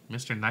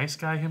 Mr. Nice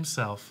Guy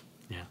himself.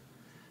 Yeah.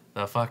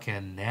 The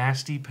fucking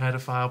nasty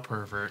pedophile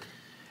pervert.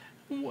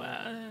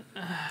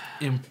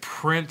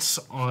 Imprints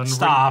on...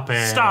 Stop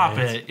it. Stop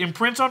it.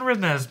 Imprints on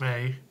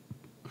Renesmee.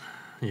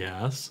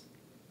 Yes.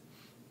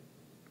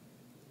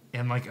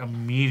 And, like,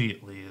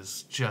 immediately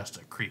is just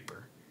a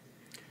creeper.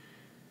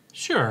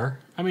 Sure.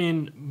 I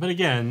mean, but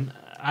again,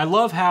 I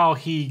love how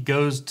he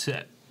goes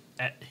to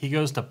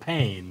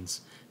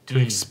pains to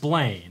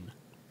explain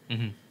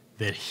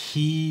that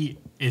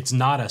it's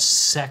not a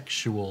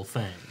sexual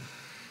thing.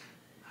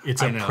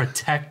 It's a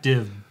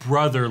protective,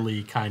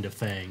 brotherly kind of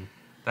thing.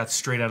 That's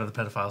straight out of the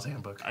pedophile's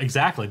handbook.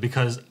 Exactly,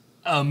 because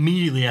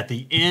immediately at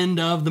the end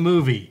of the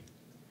movie,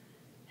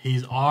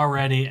 he's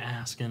already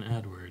asking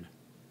Edward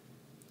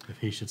if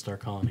he should start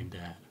calling him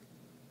Dad.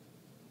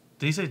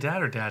 Did he say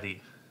Dad or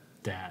Daddy?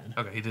 Dad.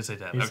 Okay, he did say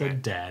Dad. He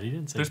said Dad. He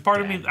didn't say There's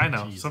part Daddy. of me, I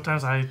know. Jesus.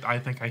 Sometimes I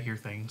think I hear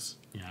things.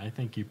 Yeah, I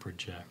think you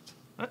project.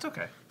 That's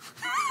okay.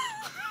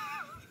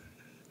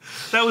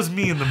 That was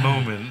me in the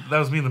moment. That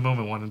was me in the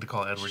moment wanting to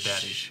call Edward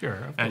Daddy. Sure,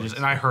 of and course.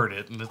 I heard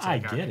it. And it's I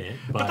like, get it.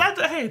 But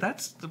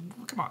that's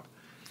come on.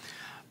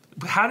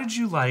 How did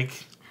you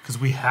like, because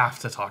we have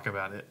to talk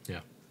about it.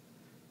 Yeah.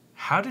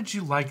 How did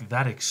you like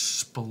that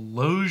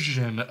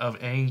explosion of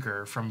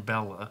anger from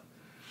Bella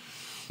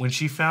when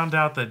she found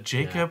out that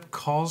Jacob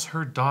calls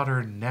her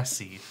daughter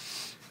Nessie?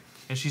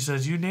 And she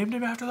says, you named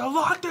him after the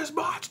Loch Ness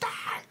Monster.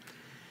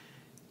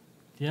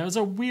 Yeah, it was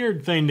a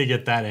weird thing to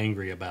get that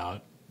angry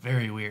about.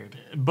 Very weird.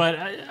 But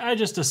I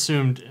just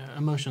assumed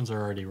emotions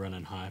are already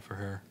running high for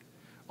her.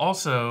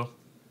 Also,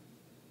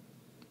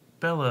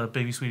 Bella,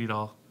 baby sweetie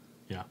doll.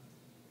 Yeah.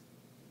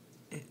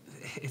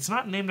 It's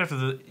not named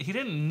after he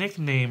didn't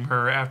nickname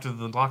her after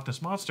the Loch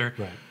Ness Monster.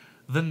 Right.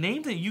 The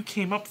name that you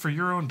came up for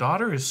your own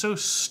daughter is so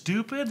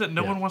stupid that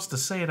no one wants to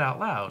say it out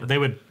loud.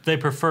 They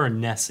prefer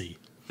Nessie.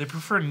 They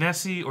prefer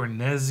Nessie or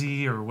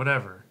Nezzy or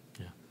whatever.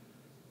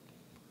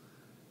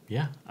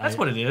 Yeah. That's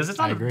what it is. It's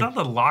not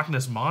the Loch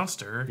Ness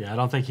Monster. Yeah, I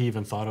don't think he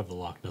even thought of the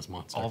Loch Ness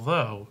Monster.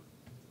 Although,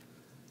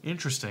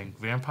 interesting.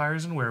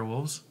 Vampires and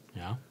werewolves.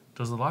 Yeah.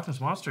 Does the Loch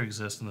Ness Monster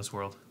exist in this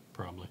world?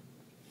 Probably.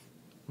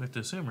 We have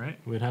to assume, right?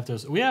 We have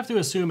to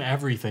assume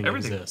everything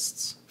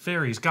exists.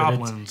 Fairies,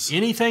 goblins.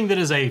 Anything that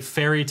is a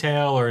fairy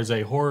tale or is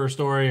a horror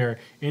story or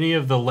any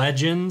of the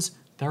legends,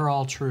 they're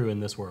all true in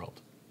this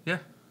world. Yeah.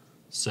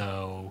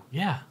 So,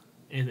 yeah,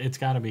 it's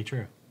got to be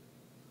true.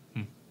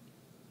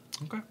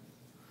 Okay.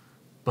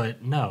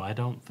 But no, I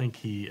don't think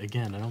he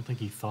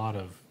thought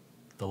of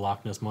the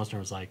Loch Ness Monster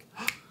and was like,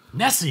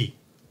 Nessie!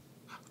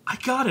 I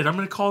got it. I'm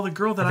going to call the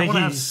girl that I want to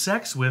have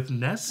sex with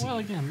Nessie. Well,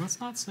 again,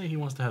 let's not say he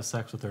wants to have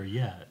sex with her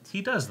yet.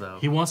 He does, though.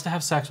 He wants to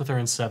have sex with her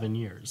in 7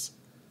 years.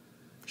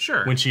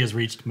 Sure. When she has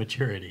reached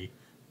maturity.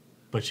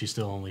 But she's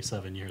still only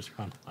 7 years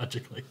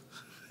chronologically.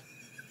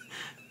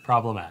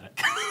 Problematic.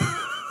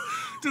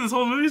 Dude, this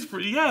whole movie's...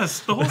 Yes,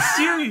 the whole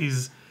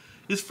series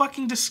is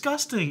fucking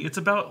disgusting. It's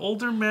about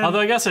older men. Although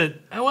I guess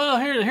well,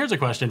 here's a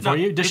question for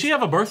you. Does she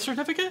have a birth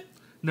certificate?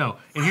 No.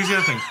 And here's the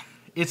other thing.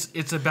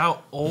 It's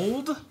about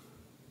old,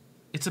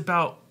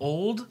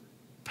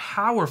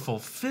 powerful,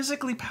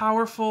 physically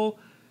powerful,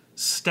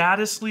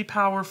 statusly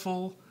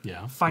powerful,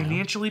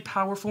 financially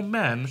powerful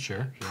men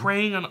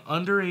preying on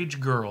underage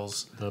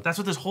girls. That's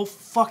what this whole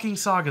fucking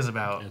saga is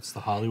about. It's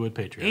the Hollywood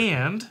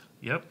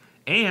patriarchy.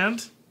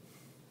 And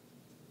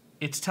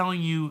it's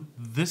telling you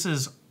this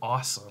is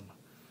awesome.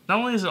 Not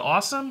only is it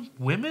awesome,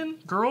 women,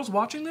 girls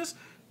watching this,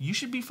 you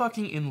should be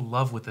fucking in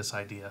love with this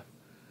idea.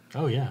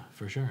 Oh, yeah,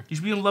 for sure. You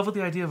should be in love with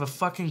the idea of a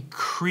fucking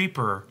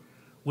creeper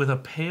with a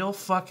pale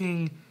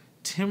fucking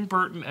Tim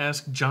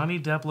Burton-esque Johnny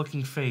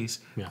Depp-looking face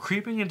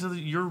creeping into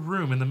your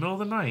room in the middle of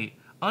the night,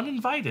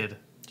 uninvited.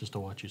 Just to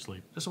watch you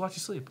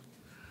sleep.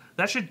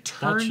 That should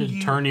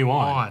turn you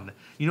on.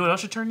 You know what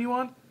else should turn you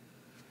on?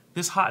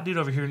 This hot dude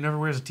over here never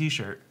wears a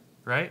t-shirt,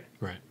 right?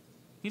 Right.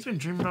 He's been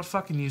dreaming about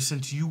fucking you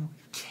since you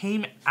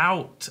came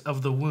out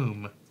of the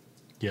womb.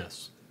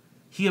 Yes.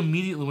 He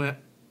immediately went,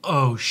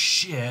 oh,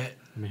 shit.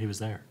 I mean, he was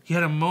there. He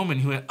had a moment.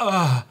 He went,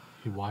 ugh.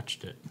 He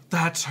watched it.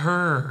 That's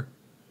her.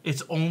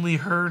 It's only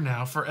her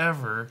now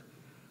forever.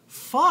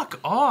 Fuck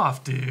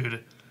off,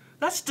 dude.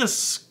 That's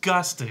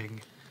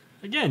disgusting.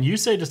 Again, you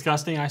say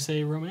disgusting, I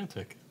say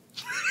romantic.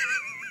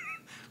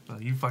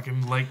 Well, you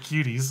fucking like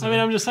cuties. So. I mean,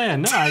 I'm just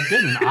saying. No, I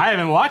didn't. I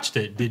haven't watched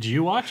it. Did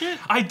you watch it?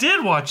 I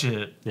did watch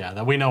it. Yeah,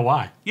 that we know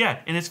why. Yeah,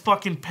 and it's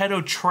fucking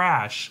pedo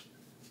trash.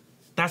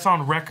 That's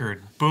on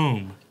record.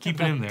 Boom.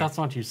 Keep it in there. That's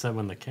what you said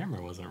when the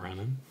camera wasn't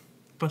running.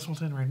 But it's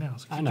what's in right now.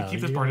 So I know.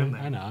 Keep this part in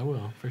there. I know. I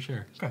will, for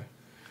sure. Okay.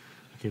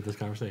 I'll keep this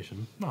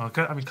conversation. No,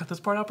 cut this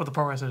part out, but the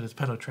part where I said it's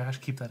pedo trash,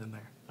 keep that in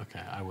there.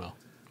 Okay, I will.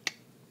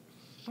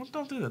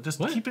 Don't do that. Just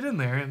keep it in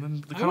there, and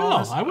then I will.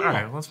 I will. All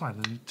right, well, that's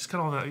fine. Then just cut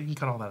all that. You can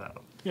cut all that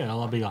out. Yeah,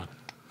 I'll be gone.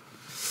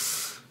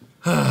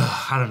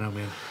 I don't know,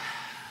 man.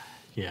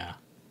 Yeah.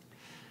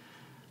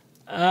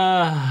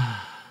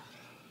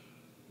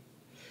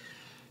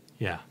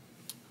 Yeah.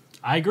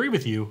 I agree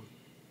with you,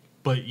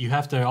 but you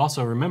have to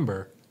also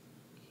remember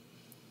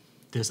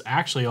this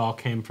actually all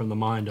came from the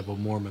mind of a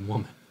Mormon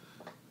woman.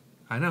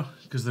 I know,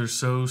 because they're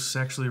so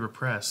sexually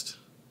repressed.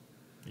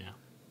 Yeah.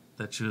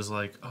 That she was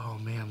like, oh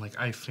man, like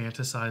I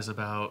fantasize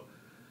about,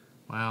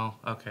 well,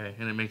 okay,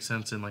 and it makes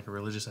sense in like a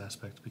religious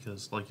aspect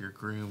because like you're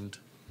groomed.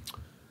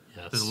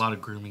 Yes. There's a lot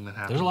of grooming that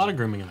happens. There's a lot of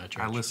grooming in that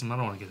church. I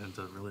don't want to get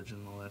into religion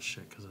and all that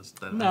shit because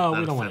that we don't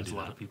want to offends do a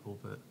lot that. of people.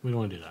 But we don't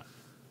want to do that.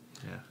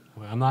 Yeah.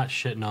 Well, I'm not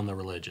shitting on the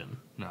religion.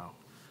 No.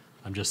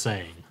 I'm just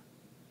saying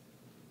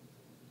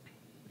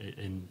it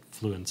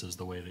influences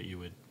the way that you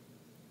would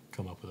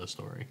come up with a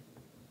story.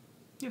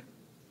 Yeah.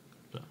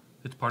 So.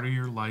 It's part of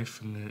your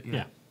life. And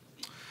yeah.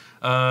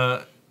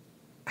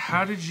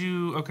 How did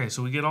you... Okay,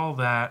 so we get all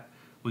that.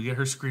 We get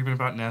her screaming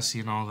about Nessie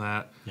and all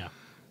that. Yeah.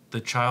 The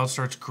child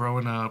starts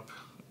growing up,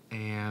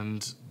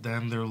 and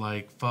then they're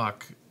like,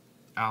 fuck,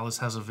 Alice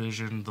has a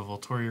vision. The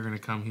Volturi are going to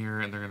come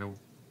here, and they're going to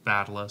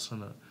battle us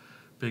in a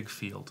big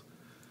field.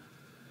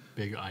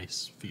 Big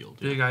ice field.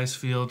 Big ice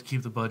field.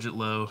 Keep the budget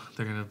low.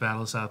 They're going to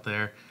battle us out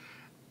there.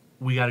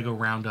 We got to go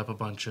round up a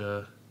bunch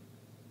of...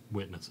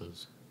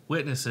 Witnesses.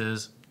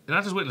 And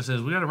not just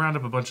witnesses. We got to round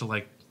up a bunch of,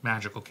 like,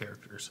 magical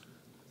characters.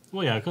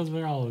 Well, yeah, because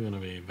they're all going to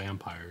be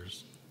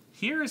vampires.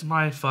 Here's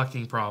my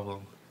fucking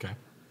problem. Okay.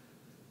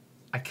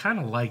 I kind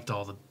of liked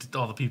all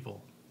the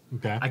people.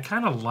 Okay. I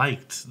kind of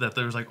liked that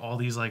there was like all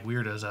these like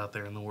weirdos out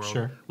there in the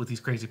world with these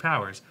crazy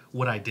powers.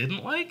 What I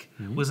didn't like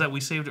was that we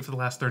saved it for the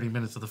last 30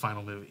 minutes of the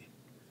final movie.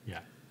 Yeah,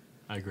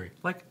 I agree.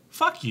 Like,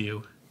 fuck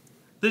you.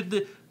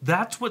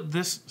 That's what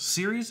this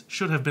series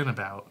should have been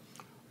about.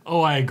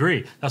 Oh, I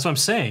agree. That's what I'm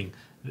saying.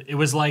 It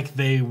was like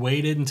they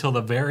waited until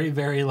the very,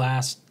 very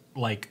last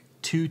like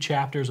 2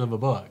 chapters of a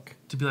book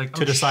to be like,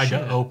 to decide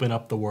to open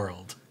up the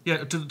world.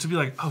 Yeah, to be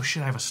like, oh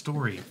shit, I have a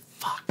story.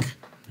 Fuck.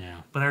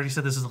 Yeah. But I already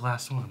said this is the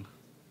last one.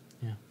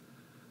 Yeah.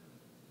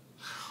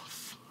 Oh,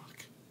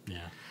 fuck.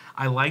 Yeah.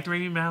 I liked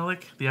Rami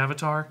Malek, the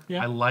Avatar.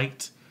 Yeah. I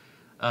liked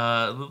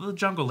the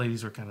jungle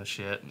ladies were kind of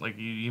shit. Like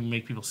you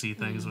make people see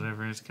things,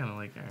 whatever. It's kind of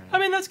like. All right. I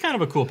mean, that's kind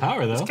of a cool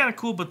power, though. It's kind of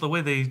cool, but the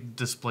way they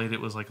displayed it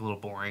was like a little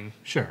boring.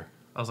 Sure.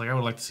 I was like, I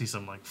would like to see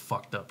some like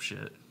fucked up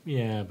shit.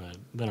 Yeah, but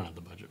they don't have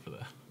the budget for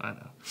that. I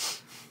know.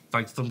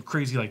 Like some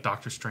crazy like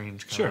Doctor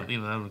Strange kind of,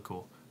 that would be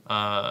cool.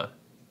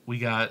 We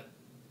got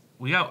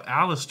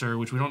Alistair,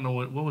 which we don't know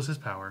what was his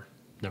power.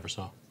 Never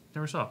saw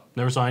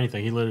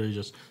anything. He literally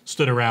just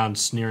stood around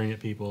sneering at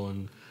people,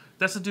 and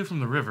that's the dude from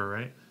The River,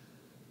 right?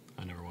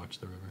 I never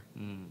watched The River,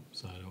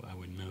 so I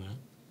wouldn't know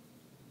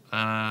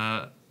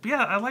that. But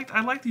yeah, I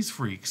liked these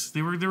freaks.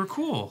 They were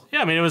cool.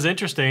 Yeah, I mean, it was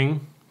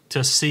interesting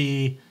to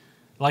see.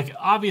 Like,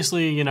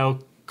 obviously, you know,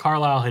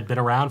 Carlisle had been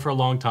around for a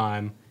long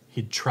time.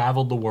 He'd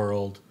traveled the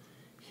world.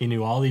 He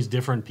knew all these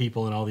different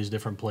people in all these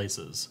different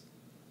places.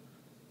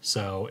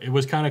 So it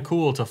was kind of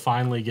cool to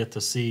finally get to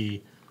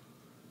see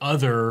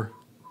other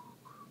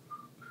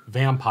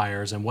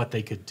vampires and what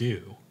they could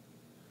do.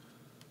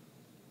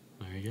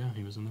 There you go.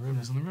 He was in The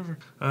River.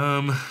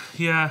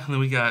 Yeah, and then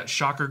we got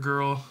Shocker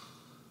Girl.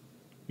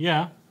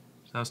 Yeah.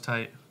 That was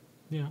tight.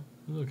 Yeah,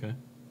 it was okay.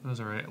 That was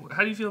all right.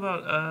 How do you feel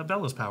about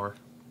Bella's power?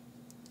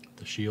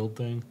 The shield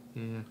thing?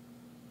 Yeah.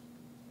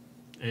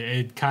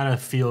 It kind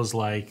of feels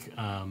like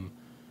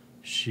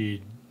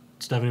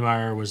Stephanie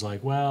Meyer was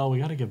like, well, we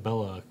got to give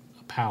Bella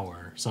a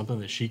power, something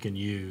that she can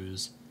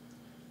use.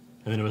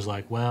 And then it was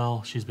like,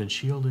 well, she's been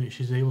shielded.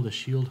 She's able to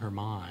shield her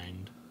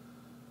mind.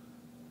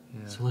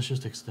 Yeah. So let's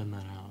just extend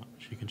that out.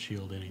 She can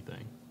shield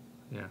anything.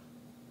 Yeah.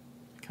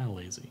 Kind of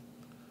lazy.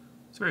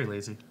 It's very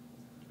lazy.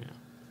 Yeah.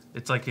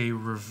 It's like a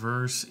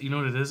reverse. You know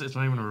what it is? It's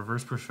not even a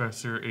reverse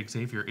Professor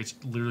Xavier. It's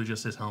literally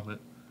just his helmet.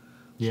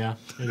 Yeah,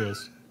 it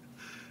is.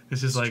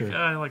 It's just like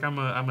I'm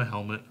a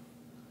helmet.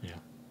 Yeah.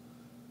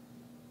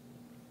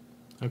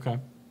 Okay.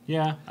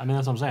 Yeah, I mean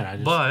that's what I'm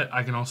saying. But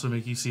I can also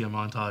make you see a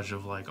montage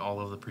of like all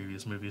of the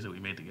previous movies that we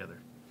made together.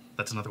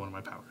 That's another one of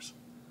my powers.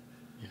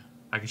 Yeah.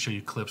 I can show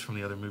you clips from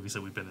the other movies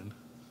that we've been in.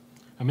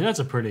 I mean that's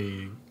a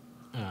pretty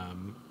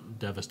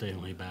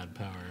devastatingly bad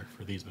power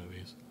for these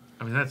movies.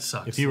 I mean that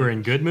sucks. If you were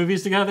in good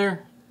movies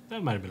together,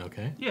 that might have been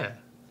okay. Yeah.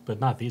 But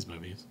not these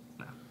movies.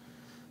 No.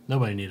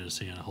 Nobody needed to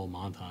see a whole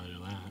montage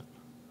of that.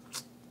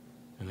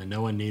 And then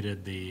no one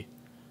needed the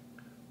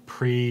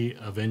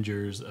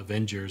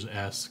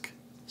Avengers-esque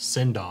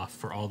send-off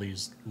for all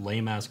these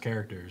lame-ass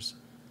characters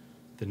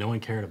that no one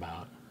cared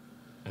about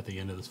at the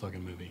end of this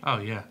fucking movie. Oh,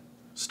 yeah.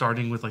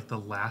 Starting with, like, the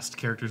last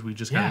characters we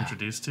just got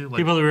introduced to. Like,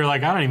 people that were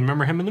like, I don't even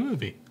remember him in the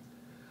movie.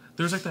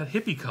 There's, like, that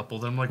hippie couple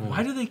that I'm like,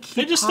 why do they keep...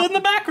 They just stood in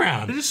the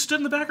background. They just stood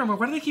in the background. Like,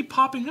 why do they keep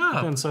popping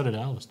up? And so did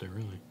Alistair,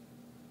 really.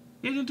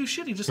 He didn't do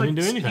shit. He just, didn't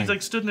do anything. He,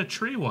 like, stood in a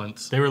tree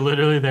once. They were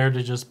literally there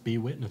to just be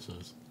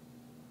witnesses.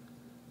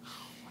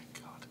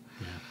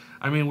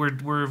 I mean,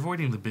 we're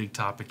avoiding the big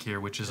topic here,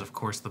 which is, of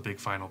course, the big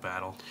final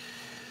battle.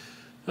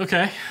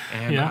 Okay.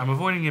 And I'm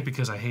avoiding it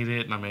because I hate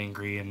it and I'm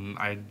angry and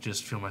I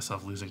just feel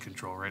myself losing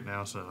control right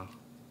now. So,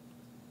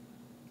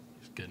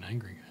 just getting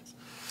angry,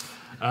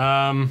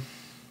 guys.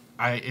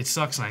 It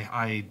sucks and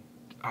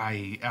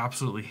I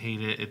absolutely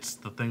hate it. It's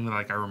the thing that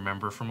like I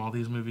remember from all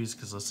these movies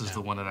because this is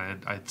the one that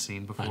I'd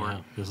seen before. I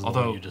know. This is the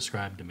one you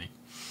described to me.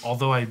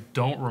 Although I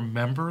don't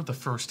remember the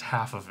first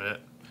half of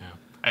it.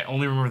 I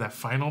only remember that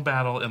final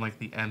battle and, like,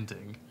 the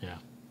ending. Yeah.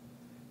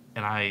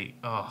 And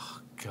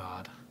oh,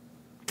 God.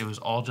 It was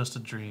all just a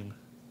dream.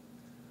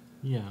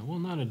 Yeah, well,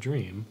 not a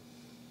dream.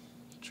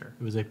 Sure.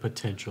 It was a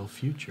potential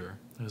future.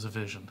 It was a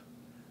vision.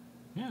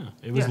 Yeah.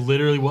 It was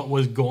literally what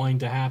was going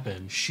to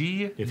happen.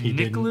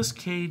 Nicolas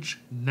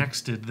Cage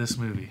nexted this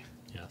movie.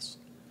 Yes,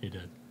 he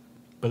did.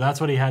 But that's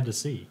what he had to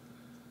see.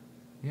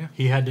 Yeah.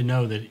 He had to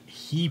know that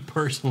he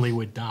personally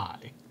would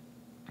die.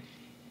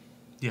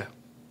 Yeah.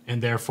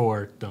 And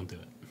therefore, don't do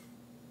it.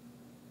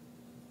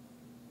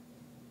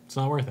 It's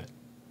not worth it.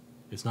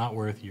 It's not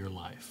worth your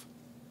life.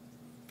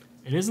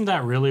 And isn't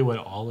that really what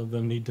all of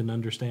them need to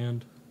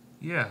understand?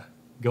 Yeah.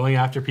 Going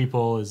after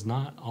people is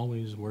not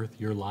always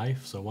worth your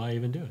life, so why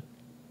even do it?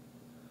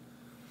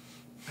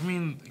 I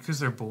mean, because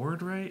they're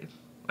bored, right?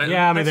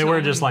 Yeah, I mean, they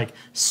were just like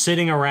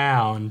sitting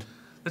around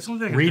that's the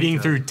only thing reading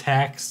through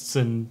texts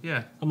and...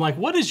 Yeah. I'm like,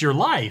 what is your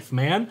life,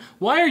 man?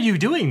 Why are you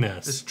doing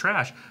this? It's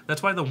trash.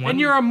 That's why the one... And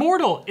you're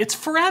immortal. It's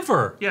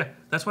forever. Yeah,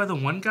 that's why the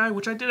one guy,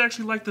 which I did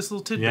actually like this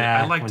little tidbit.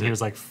 Yeah, I liked when it. He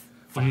was like,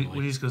 finally.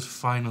 When he just goes,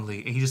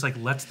 finally. And he just like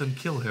lets them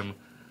kill him.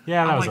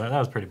 Yeah, that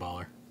was pretty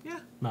baller. Yeah.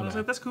 Not I was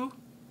bad. like, that's cool.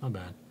 Not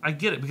bad. I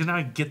get it, because now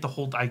I get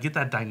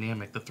that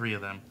dynamic, the three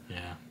of them.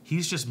 Yeah.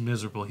 He's just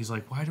miserable. He's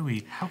like, why do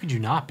we... How could you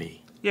not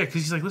be? Yeah,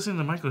 because he's like listening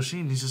to Michael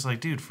Sheen. He's just like,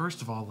 dude,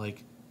 first of all,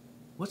 like,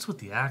 what's with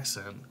the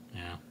accent?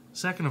 Yeah.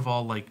 Second of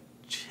all, like,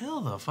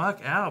 chill the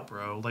fuck out,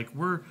 bro. Like,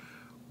 we're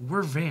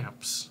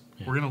vamps.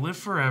 Yeah. We're gonna live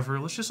forever.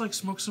 Let's just like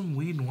smoke some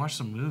weed and watch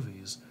some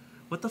movies.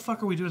 What the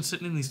fuck are we doing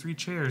sitting in these three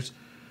chairs,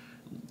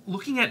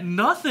 looking at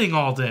nothing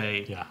all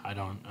day? Yeah, I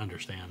don't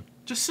understand.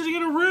 Just sitting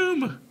in a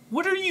room.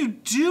 What are you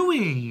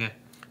doing?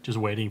 Just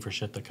waiting for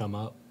shit to come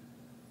up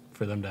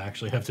for them to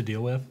actually have to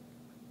deal with.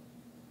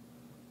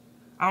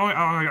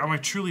 I'm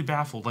like truly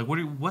baffled. Like,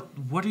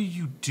 what are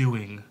you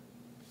doing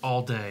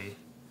all day?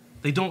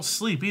 They don't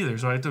sleep either,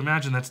 so I have to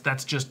imagine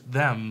that's just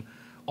them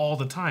all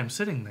the time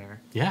sitting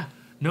there. Yeah.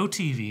 No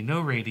TV,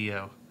 no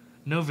radio,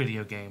 no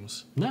video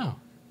games. No.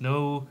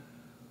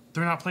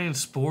 They're not playing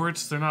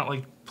sports. They're not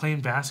like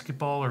playing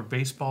basketball or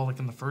baseball like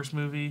in the first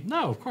movie.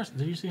 No, of course.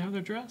 Did you see how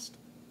they're dressed?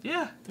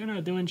 Yeah. They're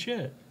not doing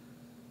shit.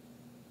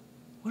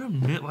 What a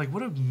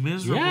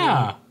miserable.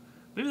 Yeah.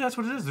 Maybe that's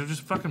what it is. They're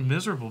just fucking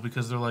miserable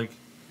because they're like,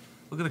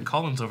 look at the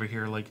Cullens over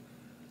here. Like,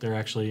 they're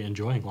actually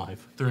enjoying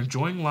life. They're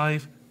enjoying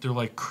life. They're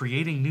like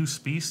creating new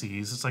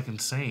species. It's like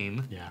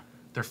insane. Yeah.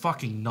 They're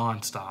fucking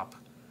nonstop.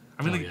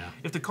 I mean,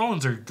 if the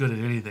Cullens are good at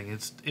anything,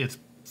 it's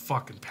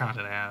fucking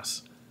pounding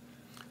ass.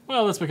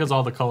 Well, that's because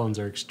all the Cullens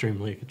are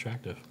extremely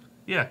attractive.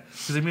 Yeah,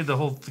 because they made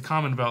the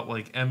comment about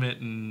like Emmett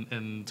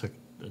and took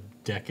a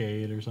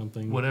decade or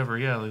something. Whatever.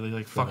 Yeah, they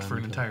like fucked for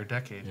an entire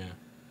decade. Yeah.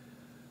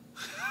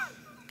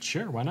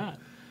 Sure, why not?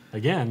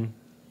 Again,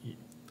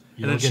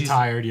 you don't get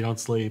tired, you don't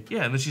sleep.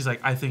 Yeah, and then she's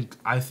like, I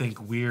think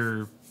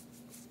we're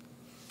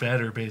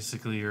better,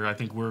 basically, or I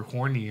think we're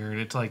hornier, and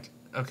it's like,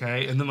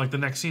 Okay, and then like the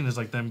next scene is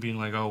like them being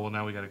like, oh, well,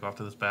 now we got to go off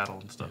to this battle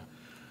and stuff.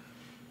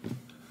 Yeah.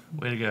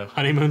 Way to go.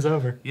 Honeymoon's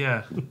over.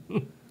 Yeah.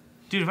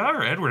 Dude, if I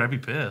were Edward, I'd be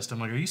pissed. I'm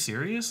like, are you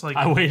serious? Like,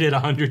 I waited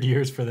 100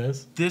 years for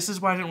this. This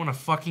is why I didn't want to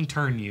fucking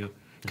turn you.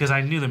 Because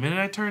I knew the minute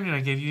I turned and I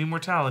gave you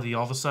immortality,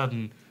 all of a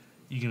sudden,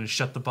 you're going to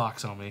shut the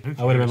box on me.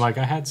 I would have been like,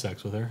 I had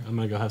sex with her. I'm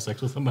going to go have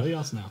sex with somebody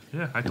else now.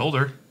 Yeah, I told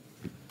her.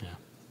 Yeah.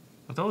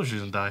 I told her she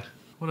doesn't die.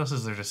 What else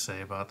is there to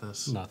say about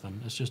this? Nothing.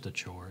 It's just a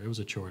chore. It was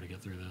a chore to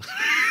get through this.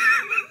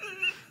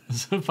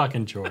 It's a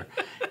fucking chore.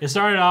 It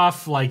started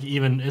off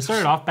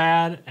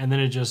bad, and then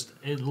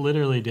it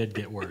literally did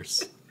get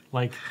worse.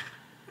 Like,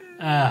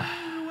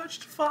 I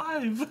watched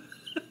 5.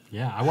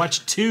 Yeah, I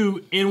watched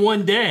 2 in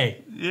one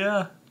day.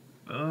 Yeah.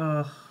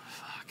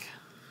 Fuck.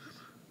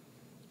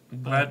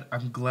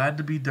 I'm glad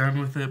to be done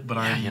with it, but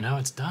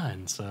it's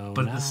done. So,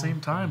 but at the same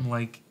time,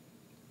 like,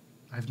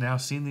 I've now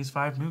seen these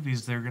 5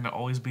 movies. They're gonna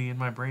always be in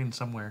my brain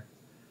somewhere.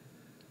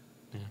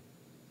 Yeah,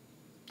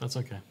 that's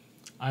okay.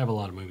 I have a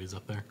lot of movies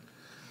up there.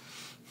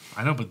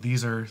 I know, but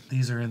these are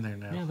in there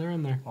now. Yeah, they're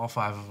in there. All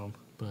 5 of them.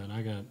 But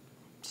I got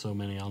so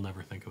many, I'll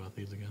never think about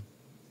these again.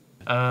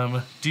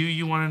 Do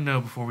you want to know,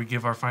 before we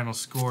give our final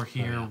score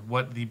here,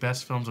 what the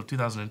best films of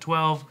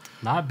 2012...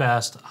 Not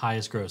best,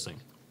 highest grossing.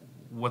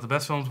 What the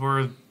best films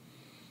were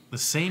the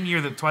same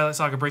year that Twilight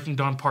Saga Breaking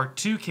Dawn Part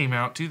 2 came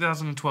out,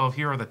 2012.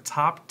 Here are the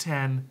top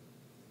 10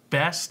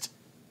 best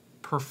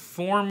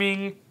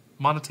performing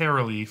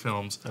monetarily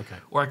films. Okay.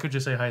 Or I could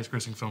just say highest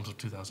grossing films of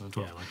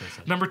 2012. Yeah, like I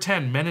said. Number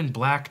 10, Men in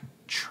Black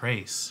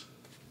Trace.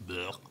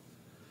 Blech.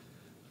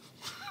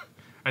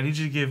 I need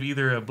you to give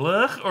either a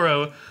blech or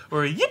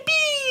a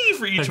yippee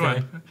for each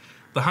one.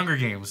 The Hunger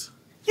Games.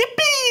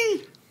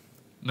 Yippee!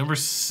 Number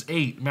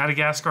 8,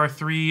 Madagascar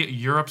 3,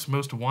 Europe's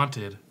Most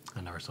Wanted.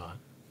 I never saw it.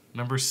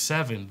 Number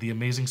 7, The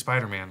Amazing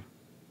Spider-Man.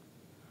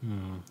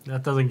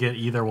 That doesn't get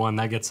either one.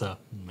 That gets a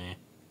meh.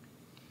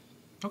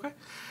 Okay.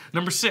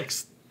 Number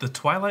 6, The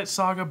Twilight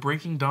Saga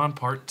Breaking Dawn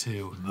Part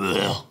 2.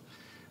 Blech.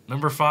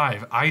 Number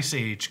 5, Ice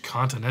Age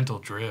Continental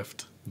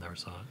Drift. Never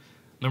saw it.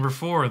 Number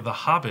 4, The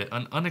Hobbit,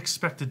 An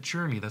Unexpected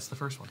Journey. That's the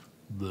first one.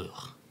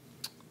 Blech.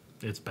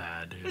 It's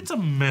bad, dude. It's a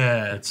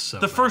meh. It's so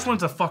The first bad.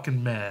 one's a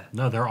fucking meh.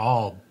 No, they're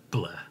all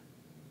bleh.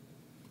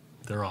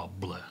 They're all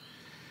bleh.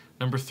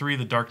 Number 3,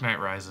 The Dark Knight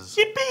Rises.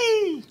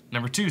 Yippee!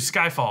 Number 2,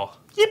 Skyfall.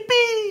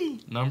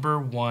 Yippee! Number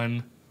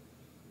 1,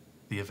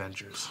 The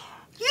Avengers.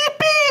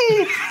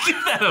 Yippee! Give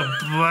that a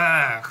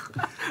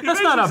blah.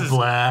 That's not a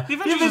bleh. The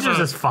The Avengers Avengers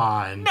is is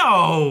fine.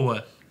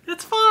 No!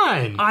 It's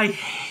fine. I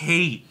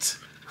hate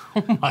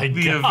Oh my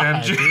The god,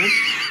 Avengers. dude.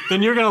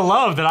 Then you're gonna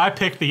love that I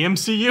picked the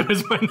MCU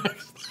as my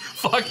next.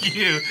 Fuck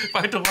you. If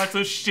I had to watch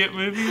those shit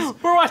movies.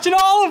 We're watching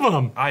all of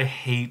them. I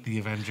hate the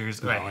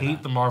Avengers. No, I we're hate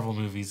not. the Marvel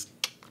movies.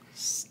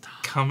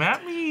 Stop. Come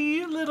at me,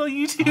 you little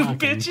YouTube Fucking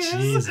bitches.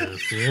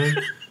 Jesus,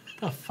 dude.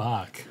 The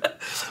fuck?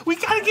 We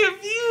gotta get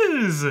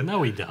views. No,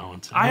 we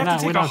don't. I have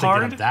to take a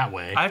hard get it that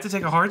way. I have to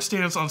take a hard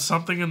stance on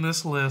something in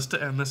this list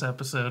to end this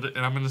episode,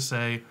 and I'm gonna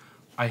say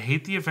I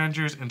hate the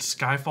Avengers, and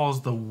Skyfall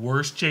is the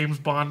worst James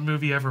Bond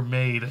movie ever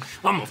made.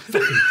 I'm a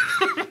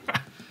fucking.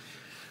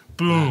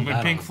 Boom. Wow,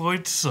 And Pink don't-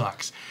 Floyd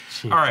sucks.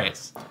 Jesus. All right,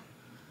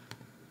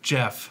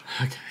 Jeff.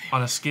 Okay.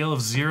 On a scale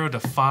of 0 to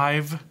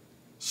 5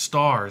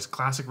 stars,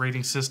 classic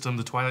rating system,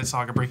 The Twilight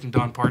Saga Breaking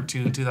Dawn Part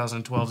 2 in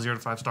 2012, 0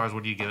 to 5 stars,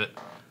 what do you give it?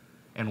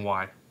 And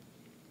why?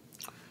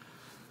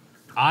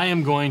 I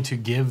am going to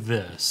give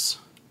this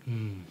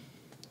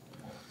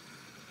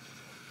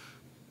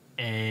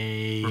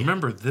a.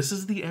 Remember, this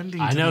is the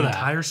ending I to know the that.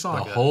 entire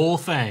saga. The whole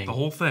thing. The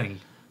whole thing.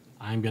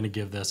 I'm going to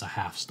give this a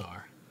half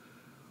star.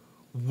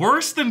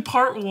 Worse than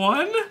Part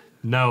 1?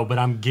 No, but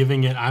I'm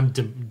giving it. I'm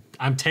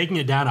taking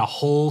it down a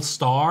whole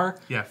star.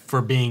 Yeah.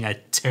 For being a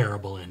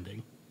terrible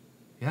ending.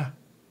 Yeah.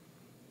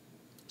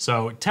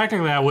 So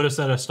technically, I would have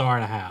said a star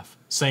and a half,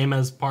 same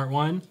as part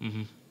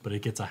 1. But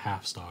it gets a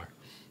half star.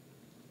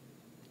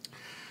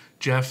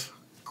 Jeff,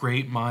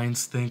 great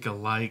minds think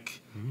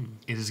alike.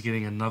 It is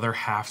getting another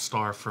half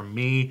star from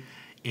me.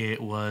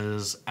 It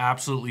was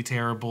absolutely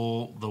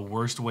terrible. The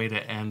worst way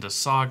to end a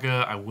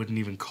saga. I wouldn't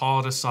even call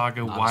it a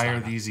saga. Not a Why are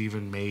saga. these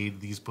even made?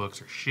 These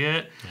books are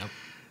shit. Yep.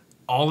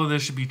 All of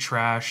this should be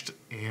trashed,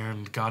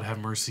 and God have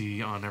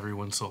mercy on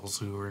everyone's souls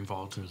who are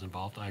involved. Who's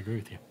involved? I agree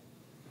with you.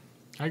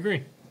 I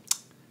agree.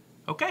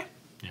 Okay.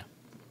 Yeah.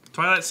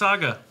 Twilight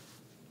Saga.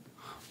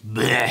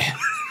 Bleh.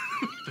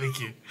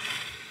 Thank you.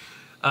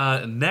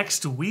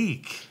 Next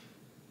week,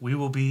 we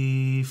will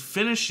be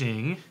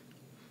finishing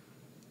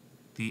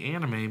the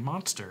anime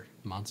Monster.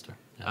 Monster.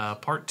 Yes.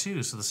 Part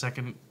 2, so the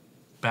second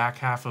back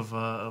half of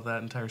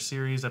that entire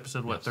series.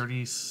 Episode, what, Yes.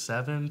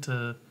 37 to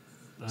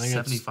I think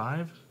it's-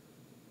 75?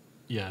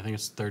 Yeah, I think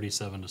it's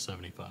 37 to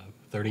 75.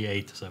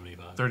 38 to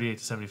 75. 38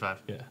 to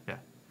 75. Yeah. Yeah.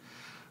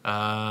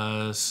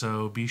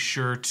 So be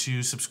sure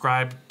to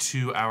subscribe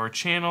to our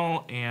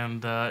channel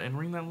and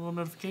ring that little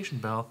notification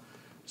bell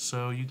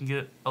so you can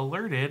get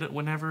alerted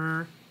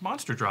whenever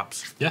Monster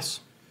drops.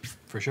 Yes,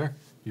 for sure.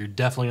 You're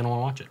definitely going to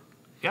want to watch it.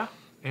 Yeah.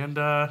 And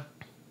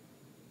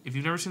if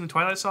you've never seen the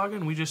Twilight Saga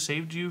and we just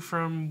saved you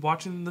from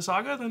watching the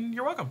saga, then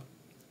you're welcome.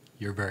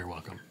 You're very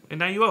welcome. And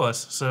now you owe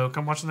us, so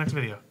come watch the next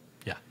video.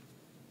 Yeah.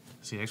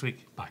 See you next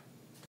week. Bye.